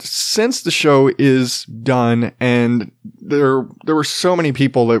 But since the show is done and there were so many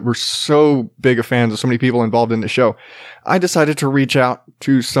people that were so big of fans of so many people involved in the show, I decided to reach out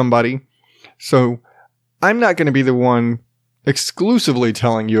to somebody. So I'm not going to be the one exclusively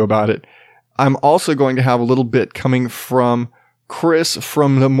telling you about it. I'm also going to have a little bit coming from Chris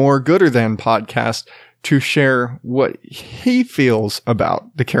from the More Gooder Than podcast to share what he feels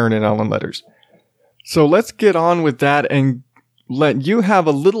about the Karen and Ellen letters. So let's get on with that and let you have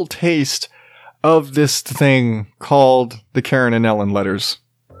a little taste of this thing called the Karen and Ellen letters.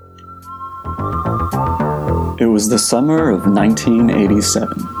 It was the summer of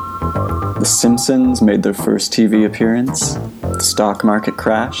 1987. The Simpsons made their first TV appearance, the stock market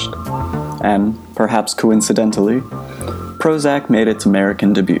crashed, and, perhaps coincidentally, Prozac made its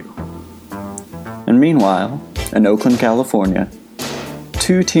American debut. And meanwhile, in Oakland, California,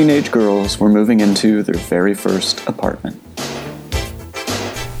 2 teenage girls were moving into their very first apartment.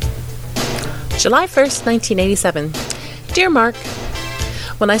 July 1st, 1987. Dear Mark,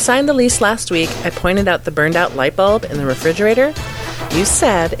 when I signed the lease last week, I pointed out the burned out light bulb in the refrigerator. You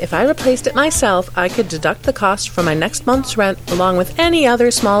said if I replaced it myself, I could deduct the cost from my next month's rent along with any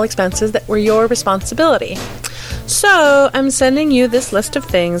other small expenses that were your responsibility. So I'm sending you this list of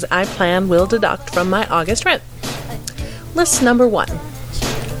things I plan will deduct from my August rent. List number 1.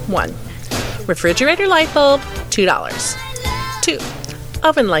 1. Refrigerator light bulb, $2. 2.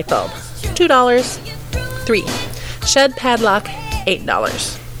 Oven light bulb, $2. 3. Shed padlock,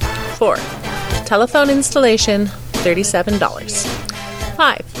 $8. 4. Telephone installation, $37.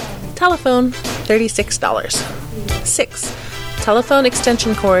 5. Telephone, $36. 6. Telephone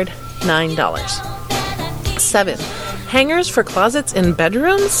extension cord, $9. 7. Hangers for closets in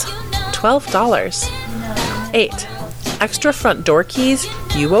bedrooms, $12. 8. Extra front door keys,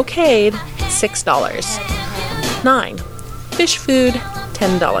 you okayed, $6. 9. Fish food,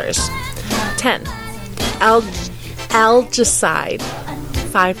 $10. 10. Algicide,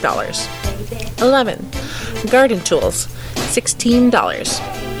 $5. 11. Garden tools, $16.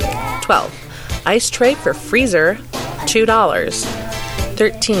 12. Ice tray for freezer, $2.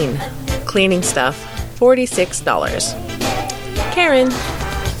 13. Cleaning stuff, $46. Karen.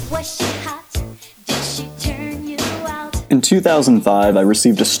 In 2005, I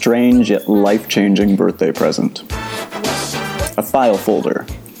received a strange yet life-changing birthday present. A file folder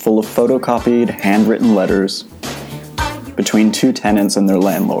full of photocopied, handwritten letters between 2 tenants and their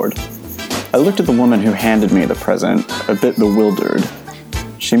landlord. I looked at the woman who handed me the present, a bit bewildered.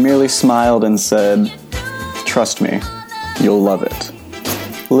 She merely smiled and said, "Trust me, you'll love it."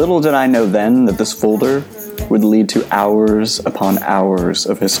 Little did I know then that this folder would lead to hours upon hours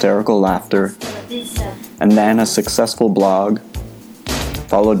of hysterical laughter, and then a successful blog,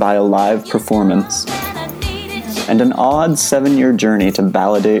 followed by a live performance, and an odd 7-year journey to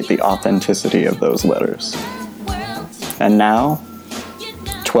validate the authenticity of those letters. And now,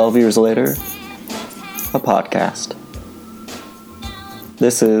 12 years later, a podcast.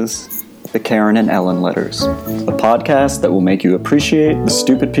 This is the Karen and Ellen Letters, a podcast that will make you appreciate the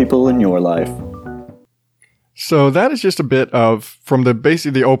stupid people in your life. So that is just a bit from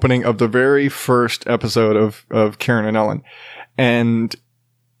basically the opening of the very first episode of Karen and Ellen. And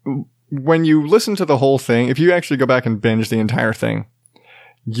when you listen to the whole thing, if you actually go back and binge the entire thing,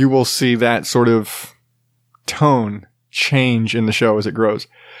 you will see that sort of tone change in the show as it grows.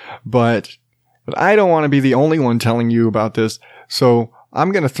 But I don't want to be the only one telling you about this. So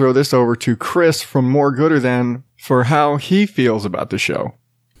I'm going to throw this over to Chris from More Gooder Than for how he feels about the show.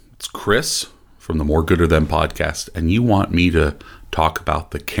 It's Chris from the More Gooder Than podcast, and you want me to talk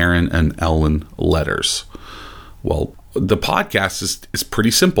about the Karen and Ellen letters. Well, the podcast is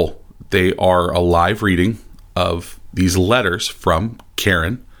pretty simple. They are a live reading of these letters from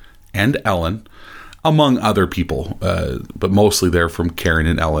Karen and Ellen, among other people, but mostly they're from Karen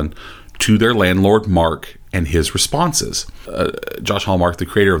and Ellen, to their landlord, Mark, and his responses. Josh Hallmark, the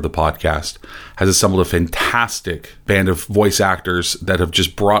creator of the podcast, has assembled a fantastic band of voice actors that have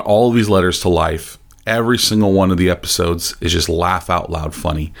just brought all of these letters to life. Every single one of the episodes is just laugh out loud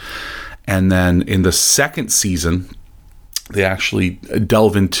funny. And then in the second season, they actually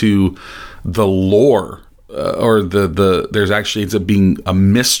delve into the lore, there's actually ends up being a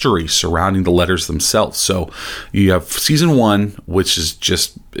mystery surrounding the letters themselves. So you have season 1, which is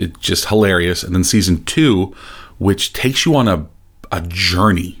just hilarious, and then season 2, which takes you on a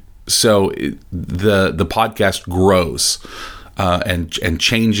journey. So the podcast grows and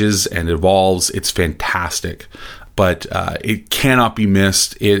changes and evolves. It's fantastic, but it cannot be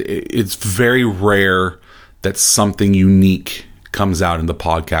missed. It's very rare that something unique comes out in the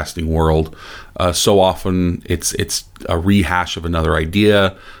podcasting world. So often it's a rehash of another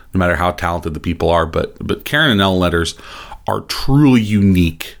idea, no matter how talented the people are. But Karen and Ellen letters are truly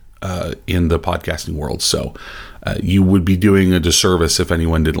unique in the podcasting world. So you would be doing a disservice if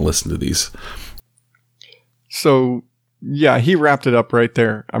anyone didn't listen to these. So, yeah, he wrapped it up right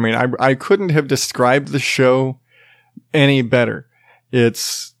there. I mean, I couldn't have described the show any better.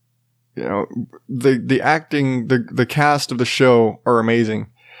 It's, you know, the acting, the cast of the show are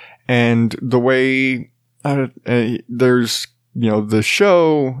amazing. And the way there's, you know, the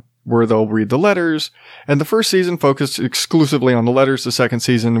show where they'll read the letters, and the first season focused exclusively on the letters. The second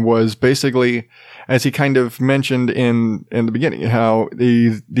season was basically, as he kind of mentioned in the beginning, how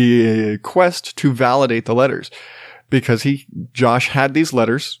the quest to validate the letters, because Josh had these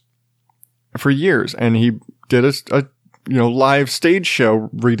letters for years, and he did a live stage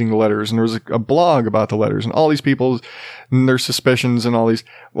show reading the letters, and there was a blog about the letters and all these people and their suspicions and all these.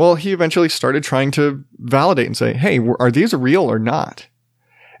 Well, he eventually started trying to validate and say, hey, are these real or not?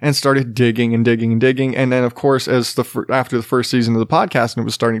 And started digging and digging and digging. And then, of course, after the first season of the podcast and it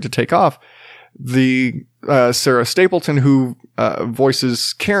was starting to take off, the Sarah Stapleton, who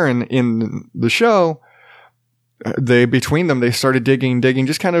voices Karen in the show, between them, they started digging,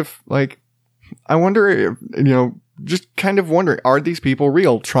 just kind of like, I wonder if, just kind of wondering, are these people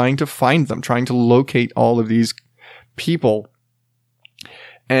real? Trying to find them, trying to locate all of these people.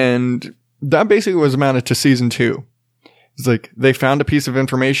 And that basically was amounted to season 2. It's like they found a piece of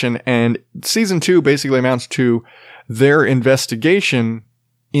information, and season 2 basically amounts to their investigation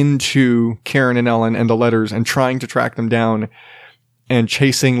into Karen and Ellen and the letters and trying to track them down and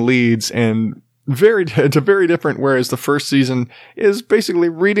chasing leads, and it's very different. Whereas the first season is basically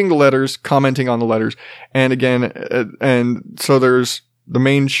reading the letters, commenting on the letters. And again, and so there's the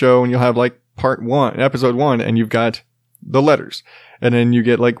main show, and you'll have like episode 1, and you've got the letters. And then you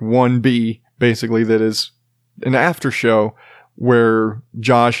get like 1B basically that is an after show where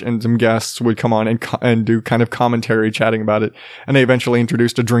Josh and some guests would come on and do kind of commentary chatting about it. And they eventually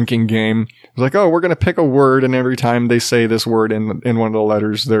introduced a drinking game. It was like, oh, we're going to pick a word, and every time they say this word in one of the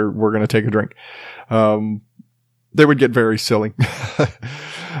letters, we're going to take a drink. They would get very silly.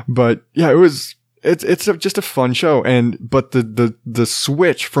 But yeah, it's just a fun show. But the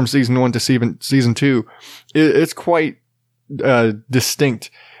switch from season 1 to season 2, it's quite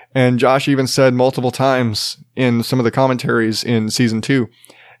distinct. And Josh even said multiple times in some of the commentaries in season 2,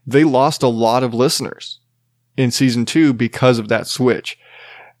 they lost a lot of listeners in season 2 because of that switch.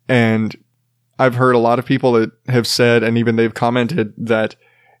 And I've heard a lot of people that have said, and even they've commented, that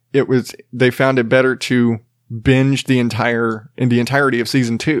they found it better to binge the entirety of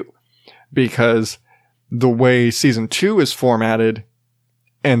season 2, because the way season 2 is formatted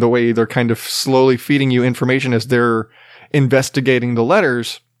and the way they're kind of slowly feeding you information as they're investigating the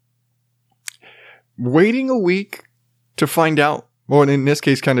letters, waiting a week to find out, well, in this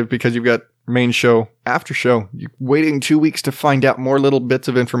case, kind of because you've got main show, after show, waiting 2 weeks to find out more little bits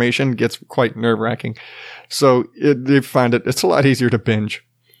of information gets quite nerve-wracking. So they find it's a lot easier to binge.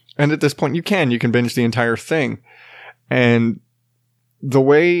 And at this point, you can binge the entire thing. And the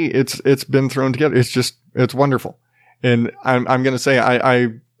way it's been thrown together, it's wonderful. And I'm going to say,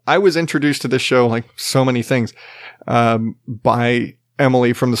 I was introduced to this show, like so many things, by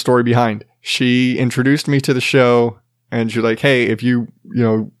Emily from The Story Behind. She introduced me to the show, and she's like, hey, if you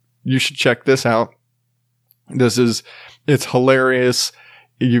should check this out. It's hilarious.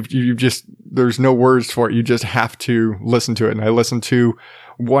 You just, there's no words for it. You just have to listen to it. And I listened to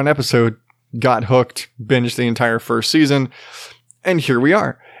one episode, got hooked, binged the entire first season, and here we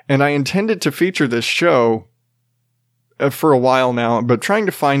are. And I intended to feature this show for a while now, but trying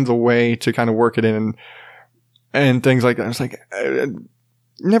to find the way to kind of work it in and things like that. I was like,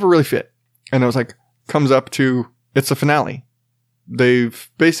 never really fit. And I was like, comes up to, it's the finale. They've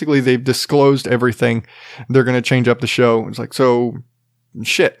disclosed everything. They're going to change up the show. It's like, so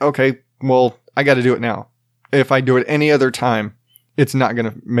shit. Okay. Well, I got to do it now. If I do it any other time, it's not going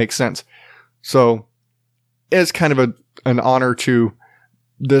to make sense. So it's kind of an honor to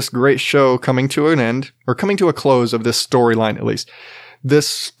this great show coming to an end, or coming to a close of this storyline, at least. This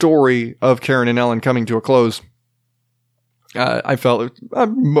story of Karen and Ellen coming to a close. I felt it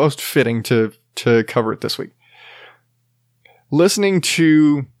most fitting to cover it this week. Listening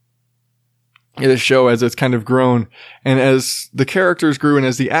to the show as it's kind of grown, and as the characters grew, and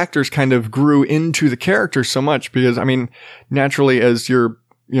as the actors kind of grew into the characters so much, because, I mean, naturally, as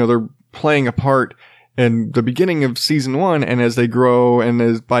they're playing a part in the beginning of season 1, and as they grow, and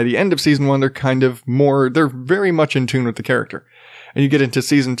as by the end of season 1, they're very much in tune with the character. And you get into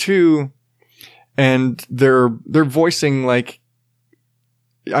season 2, and they're voicing like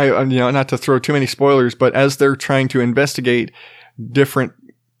not to throw too many spoilers, but as they're trying to investigate different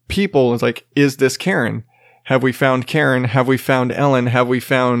people, it's like, is this Karen? Have we found Karen? Have we found Ellen? Have we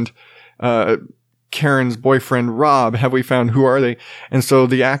found, Karen's boyfriend, Rob? Have we found, who are they? And so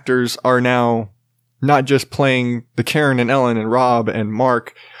the actors are now not just playing the Karen and Ellen and Rob and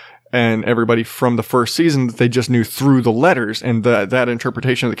Mark and everybody from the first season that they just knew through the letters and that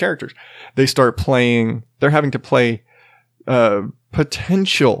interpretation of the characters. They're having to play,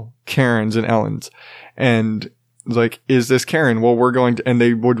 potential Karens and Ellens. And like, is this Karen? Well, and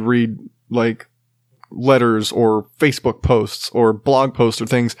they would read like letters or Facebook posts or blog posts or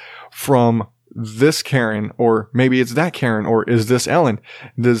things from this Karen, or maybe it's that Karen, or is this Ellen?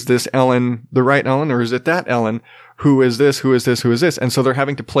 Is this Ellen the right Ellen, or is it that Ellen? Who is this? Who is this? Who is this? And so they're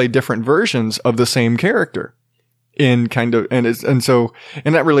having to play different versions of the same character and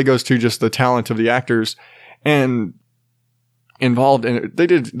that really goes to just the talent of the actors and involved. And they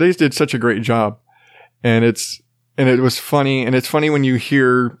did such a great job. And it was funny. And it's funny when you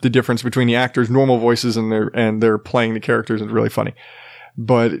hear the difference between the actors' normal voices and they're playing the characters. It's really funny.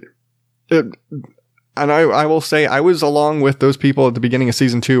 But I will say I was along with those people at the beginning of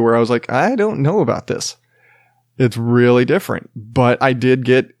season 2 where I was like, I don't know about this. It's really different, but I did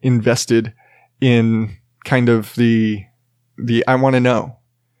get invested in kind of the I want to know.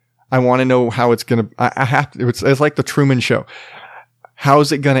 I want to know how it's going to, I have to, it's like the Truman Show.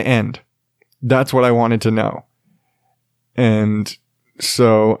 How's it going to end? That's what I wanted to know. And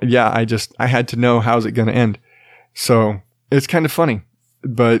so, yeah, I had to know how's it going to end. So it's kind of funny,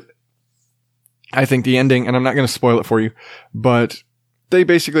 but I think the ending, and I'm not going to spoil it for you, but they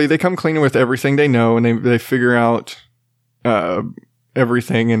come clean with everything they know, and they figure out,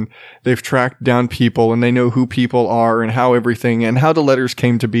 everything, and they've tracked down people, and they know who people are and how the letters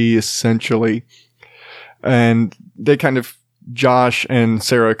came to be, essentially. And they kind of, Josh and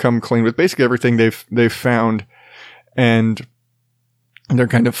Sarah come clean with basically everything they've found and their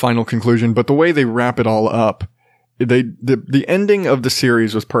kind of final conclusion. But the way they wrap it all up, the ending of the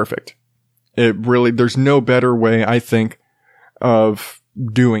series was perfect. It really, there's no better way, I think, of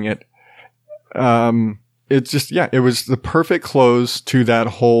doing it. It's just, it was the perfect close to that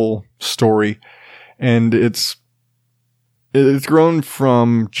whole story. And it's grown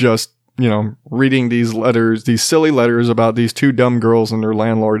from just, reading these letters, these silly letters about these two dumb girls and their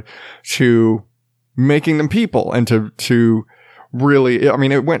landlord, to making them people, and to really,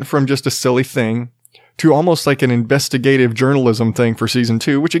 it went from just a silly thing to almost like an investigative journalism thing for season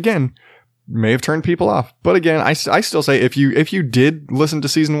 2, which again, may have turned people off. But again, I still say if you did listen to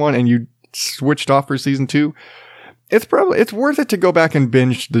season 1 and you switched off for season 2, it's worth it to go back and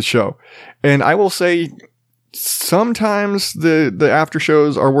binge the show. And I will say sometimes the after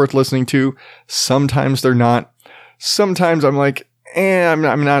shows are worth listening to. Sometimes they're not. Sometimes I'm like, I'm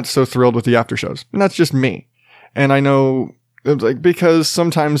not so thrilled with the after shows. And that's just me. And I know, because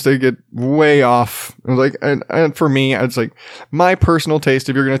sometimes they get way off. And for me, it's like my personal taste.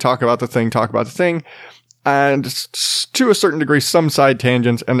 If you're going to talk about the thing, talk about the thing. And to a certain degree, some side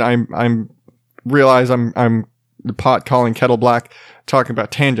tangents. And I'm the pot calling kettle black, talking about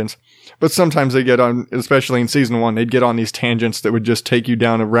tangents. But sometimes they get on, especially in season 1, they'd get on these tangents that would just take you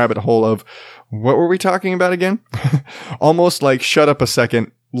down a rabbit hole of, what were we talking about again? Almost like shut up a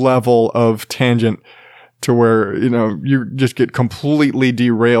second level of tangent, to where, you just get completely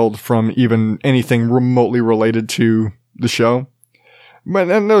derailed from even anything remotely related to the show.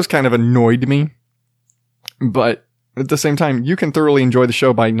 And those kind of annoyed me. But at the same time, you can thoroughly enjoy the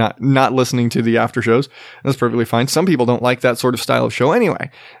show by not listening to the after shows. That's perfectly fine. Some people don't like that sort of style of show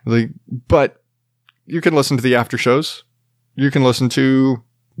anyway. But you can listen to the after shows. You can listen to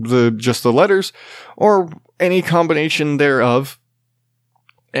just the letters, or any combination thereof.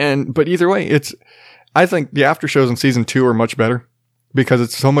 But either way, I think the after shows in season 2 are much better, because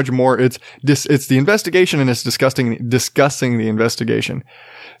it's so much more. It's the investigation, and it's discussing the investigation.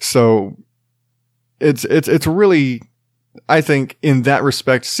 So it's really, I think in that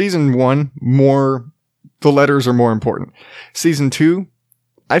respect, season 1 the letters are more important. Season 2,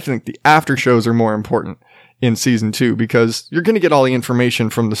 I think the after shows are more important in season 2, because you're going to get all the information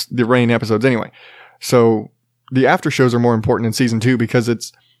from the Rain episodes anyway. So the after shows are more important in season 2, because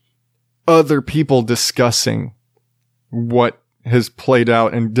it's other people discussing what has played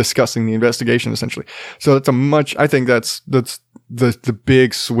out and discussing the investigation, essentially. So I think that's the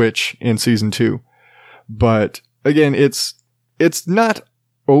big switch in season 2. But again, it's not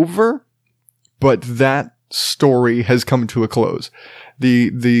over, but that story has come to a close.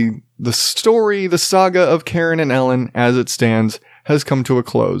 The story, the saga of Karen and Ellen as it stands, has come to a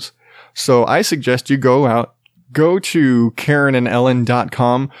close. So I suggest you go out, go to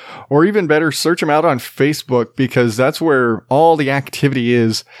KarenandEllen.com, or even better, search them out on Facebook, because that's where all the activity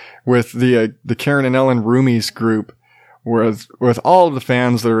is with the Karen and Ellen Roomies group, with all of the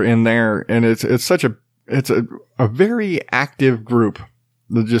fans that are in there. And it's a very active group.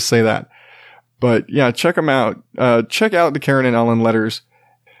 Let's just say that. But yeah, check them out. Check out the Karen and Ellen letters.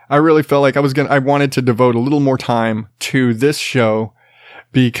 I really felt like I wanted to devote a little more time to this show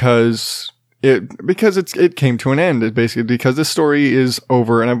because it came to an end, basically, because this story is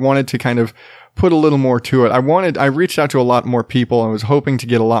over, and I wanted to kind of put a little more to it. I reached out to a lot more people. I was hoping to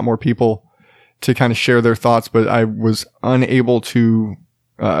get a lot more people to kind of share their thoughts, but I was unable to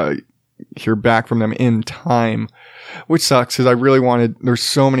hear back from them in time, which sucks, because there's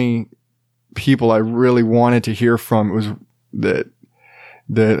so many people I really wanted to hear from. It was that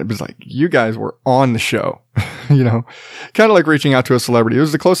it was like, you guys were on the show, kind of like reaching out to a celebrity. It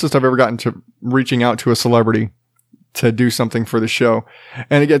was the closest I've ever gotten to reaching out to a celebrity to do something for the show.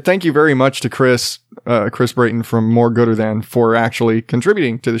 And again, thank you very much to Chris Brayton from More Gooder Than for actually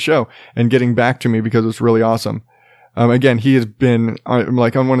contributing to the show and getting back to me, because it's really awesome. Again, he has been on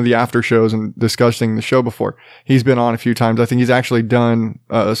one of the after shows and discussing the show before. He's been on a few times. I think he's actually done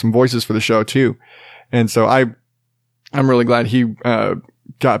some voices for the show too. And so I'm really glad he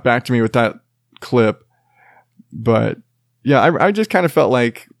got back to me with that clip. But yeah, I just kind of felt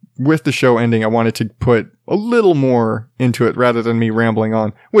like with the show ending, I wanted to put a little more into it rather than me rambling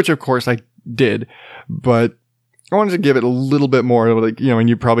on, which of course I did, but I wanted to give it a little bit more, and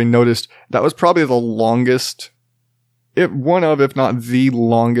you probably noticed that was probably the longest, if not the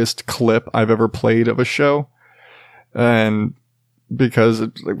longest clip I've ever played of a show. And because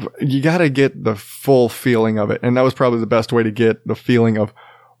it's like, you got to get the full feeling of it. And that was probably the best way to get the feeling of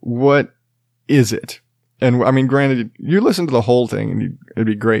what is it? And I mean, granted, you listen to the whole thing and it'd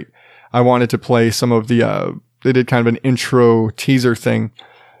be great. I wanted to play some of the, they did kind of an intro teaser thing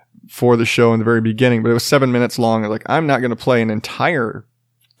for the show in the very beginning, but it was 7 minutes long. Like, I'm not going to play an entire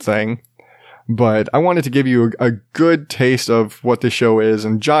thing, but I wanted to give you a good taste of what the show is,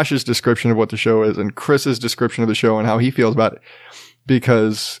 and Josh's description of what the show is, and Chris's description of the show and how he feels about it,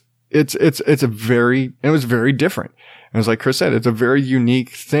 because it was very different. And it's like Chris said, it's a very unique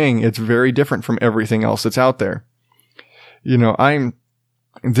thing. It's very different from everything else that's out there.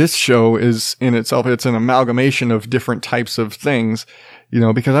 This show is in itself, it's an amalgamation of different types of things,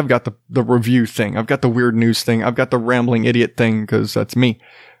 because I've got the review thing. I've got the weird news thing. I've got the rambling idiot thing, because that's me.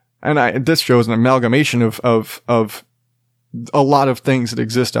 And this show is an amalgamation of a lot of things that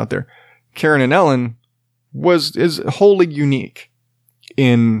exist out there. Karen and Ellen is wholly unique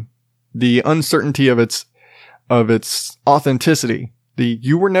in the uncertainty of its authenticity.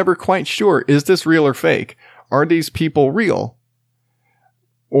 You were never quite sure, is this real or fake? Are these people real?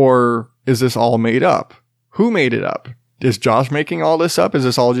 Or is this all made up? Who made it up? Is Josh making all this up? Is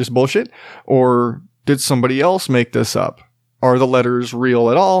this all just bullshit? Or did somebody else make this up? Are the letters real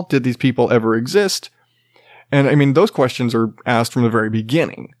at all? Did these people ever exist? And I mean, those questions are asked from the very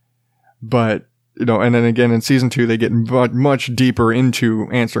beginning. But, and then again in season 2, they get much deeper into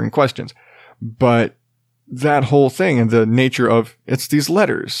answering questions. But that whole thing and the nature of, it's these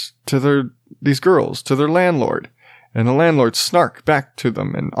letters to these girls, to their landlord, and the landlord snark back to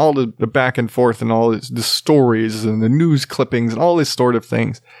them, and all the back and forth, and all the stories and the news clippings and all these sort of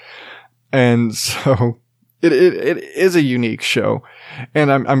things. And so it is a unique show. And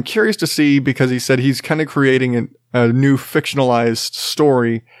I'm curious to see, because he said he's kind of creating a new fictionalized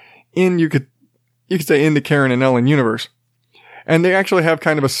story you could say in the Karen and Ellen universe. And they actually have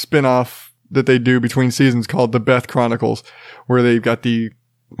kind of a spin-off that they do between seasons called the Beth Chronicles, where they've got the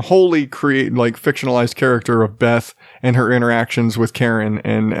wholly fictionalized character of Beth and her interactions with Karen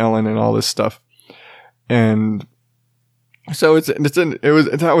and Ellen and all this stuff. And so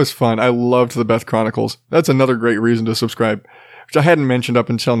that was fun. I loved the Beth Chronicles. That's another great reason to subscribe, which I hadn't mentioned up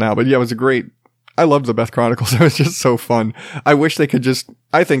until now, but yeah, I loved the Beth Chronicles. It was just so fun. I wish they could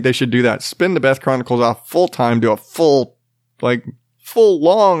I think they should do that. Spin the Beth Chronicles off full time, do a full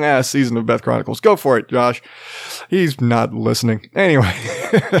long ass season of Beth Chronicles. Go for it, Josh. He's not listening. Anyway,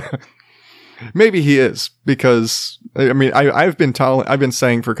 maybe he is, because I mean, I've been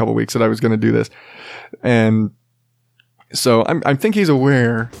saying for a couple weeks that I was going to do this. And so I think he's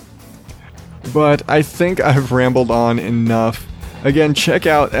aware, but I think I've rambled on enough. Again, check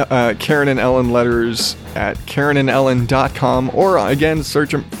out Karen and Ellen letters at KarenandEllen.com, or again,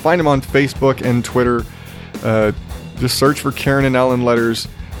 find them on Facebook and Twitter. Just search for Karen and Ellen letters.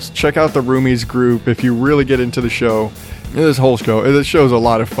 Check out the Roomies group if you really get into the show. This show's a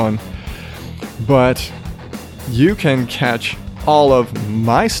lot of fun. But you can catch all of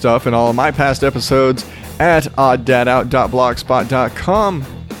my stuff and all of my past episodes at odddadout.blogspot.com.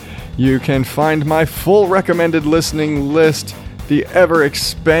 You can find my full recommended listening list, the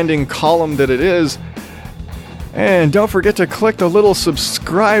ever-expanding column that it is. And don't forget to click the little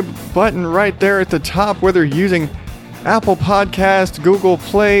subscribe button right there at the top, whether you're using Apple Podcast, Google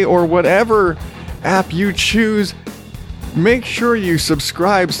Play, or whatever app you choose. Make sure you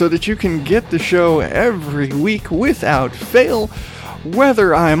subscribe so that you can get the show every week without fail,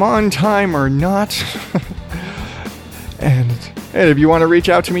 whether I'm on time or not. And if you want to reach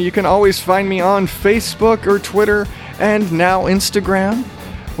out to me, you can always find me on Facebook or Twitter, and now Instagram,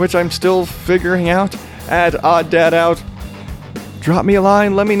 which I'm still figuring out, at OddDadOut. Drop me a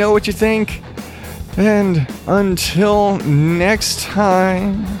line, let me know what you think. And until next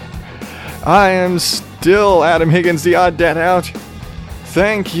time, I am still Adam Higgins, the Odd Dad Out.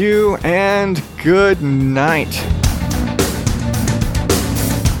 Thank you and good night.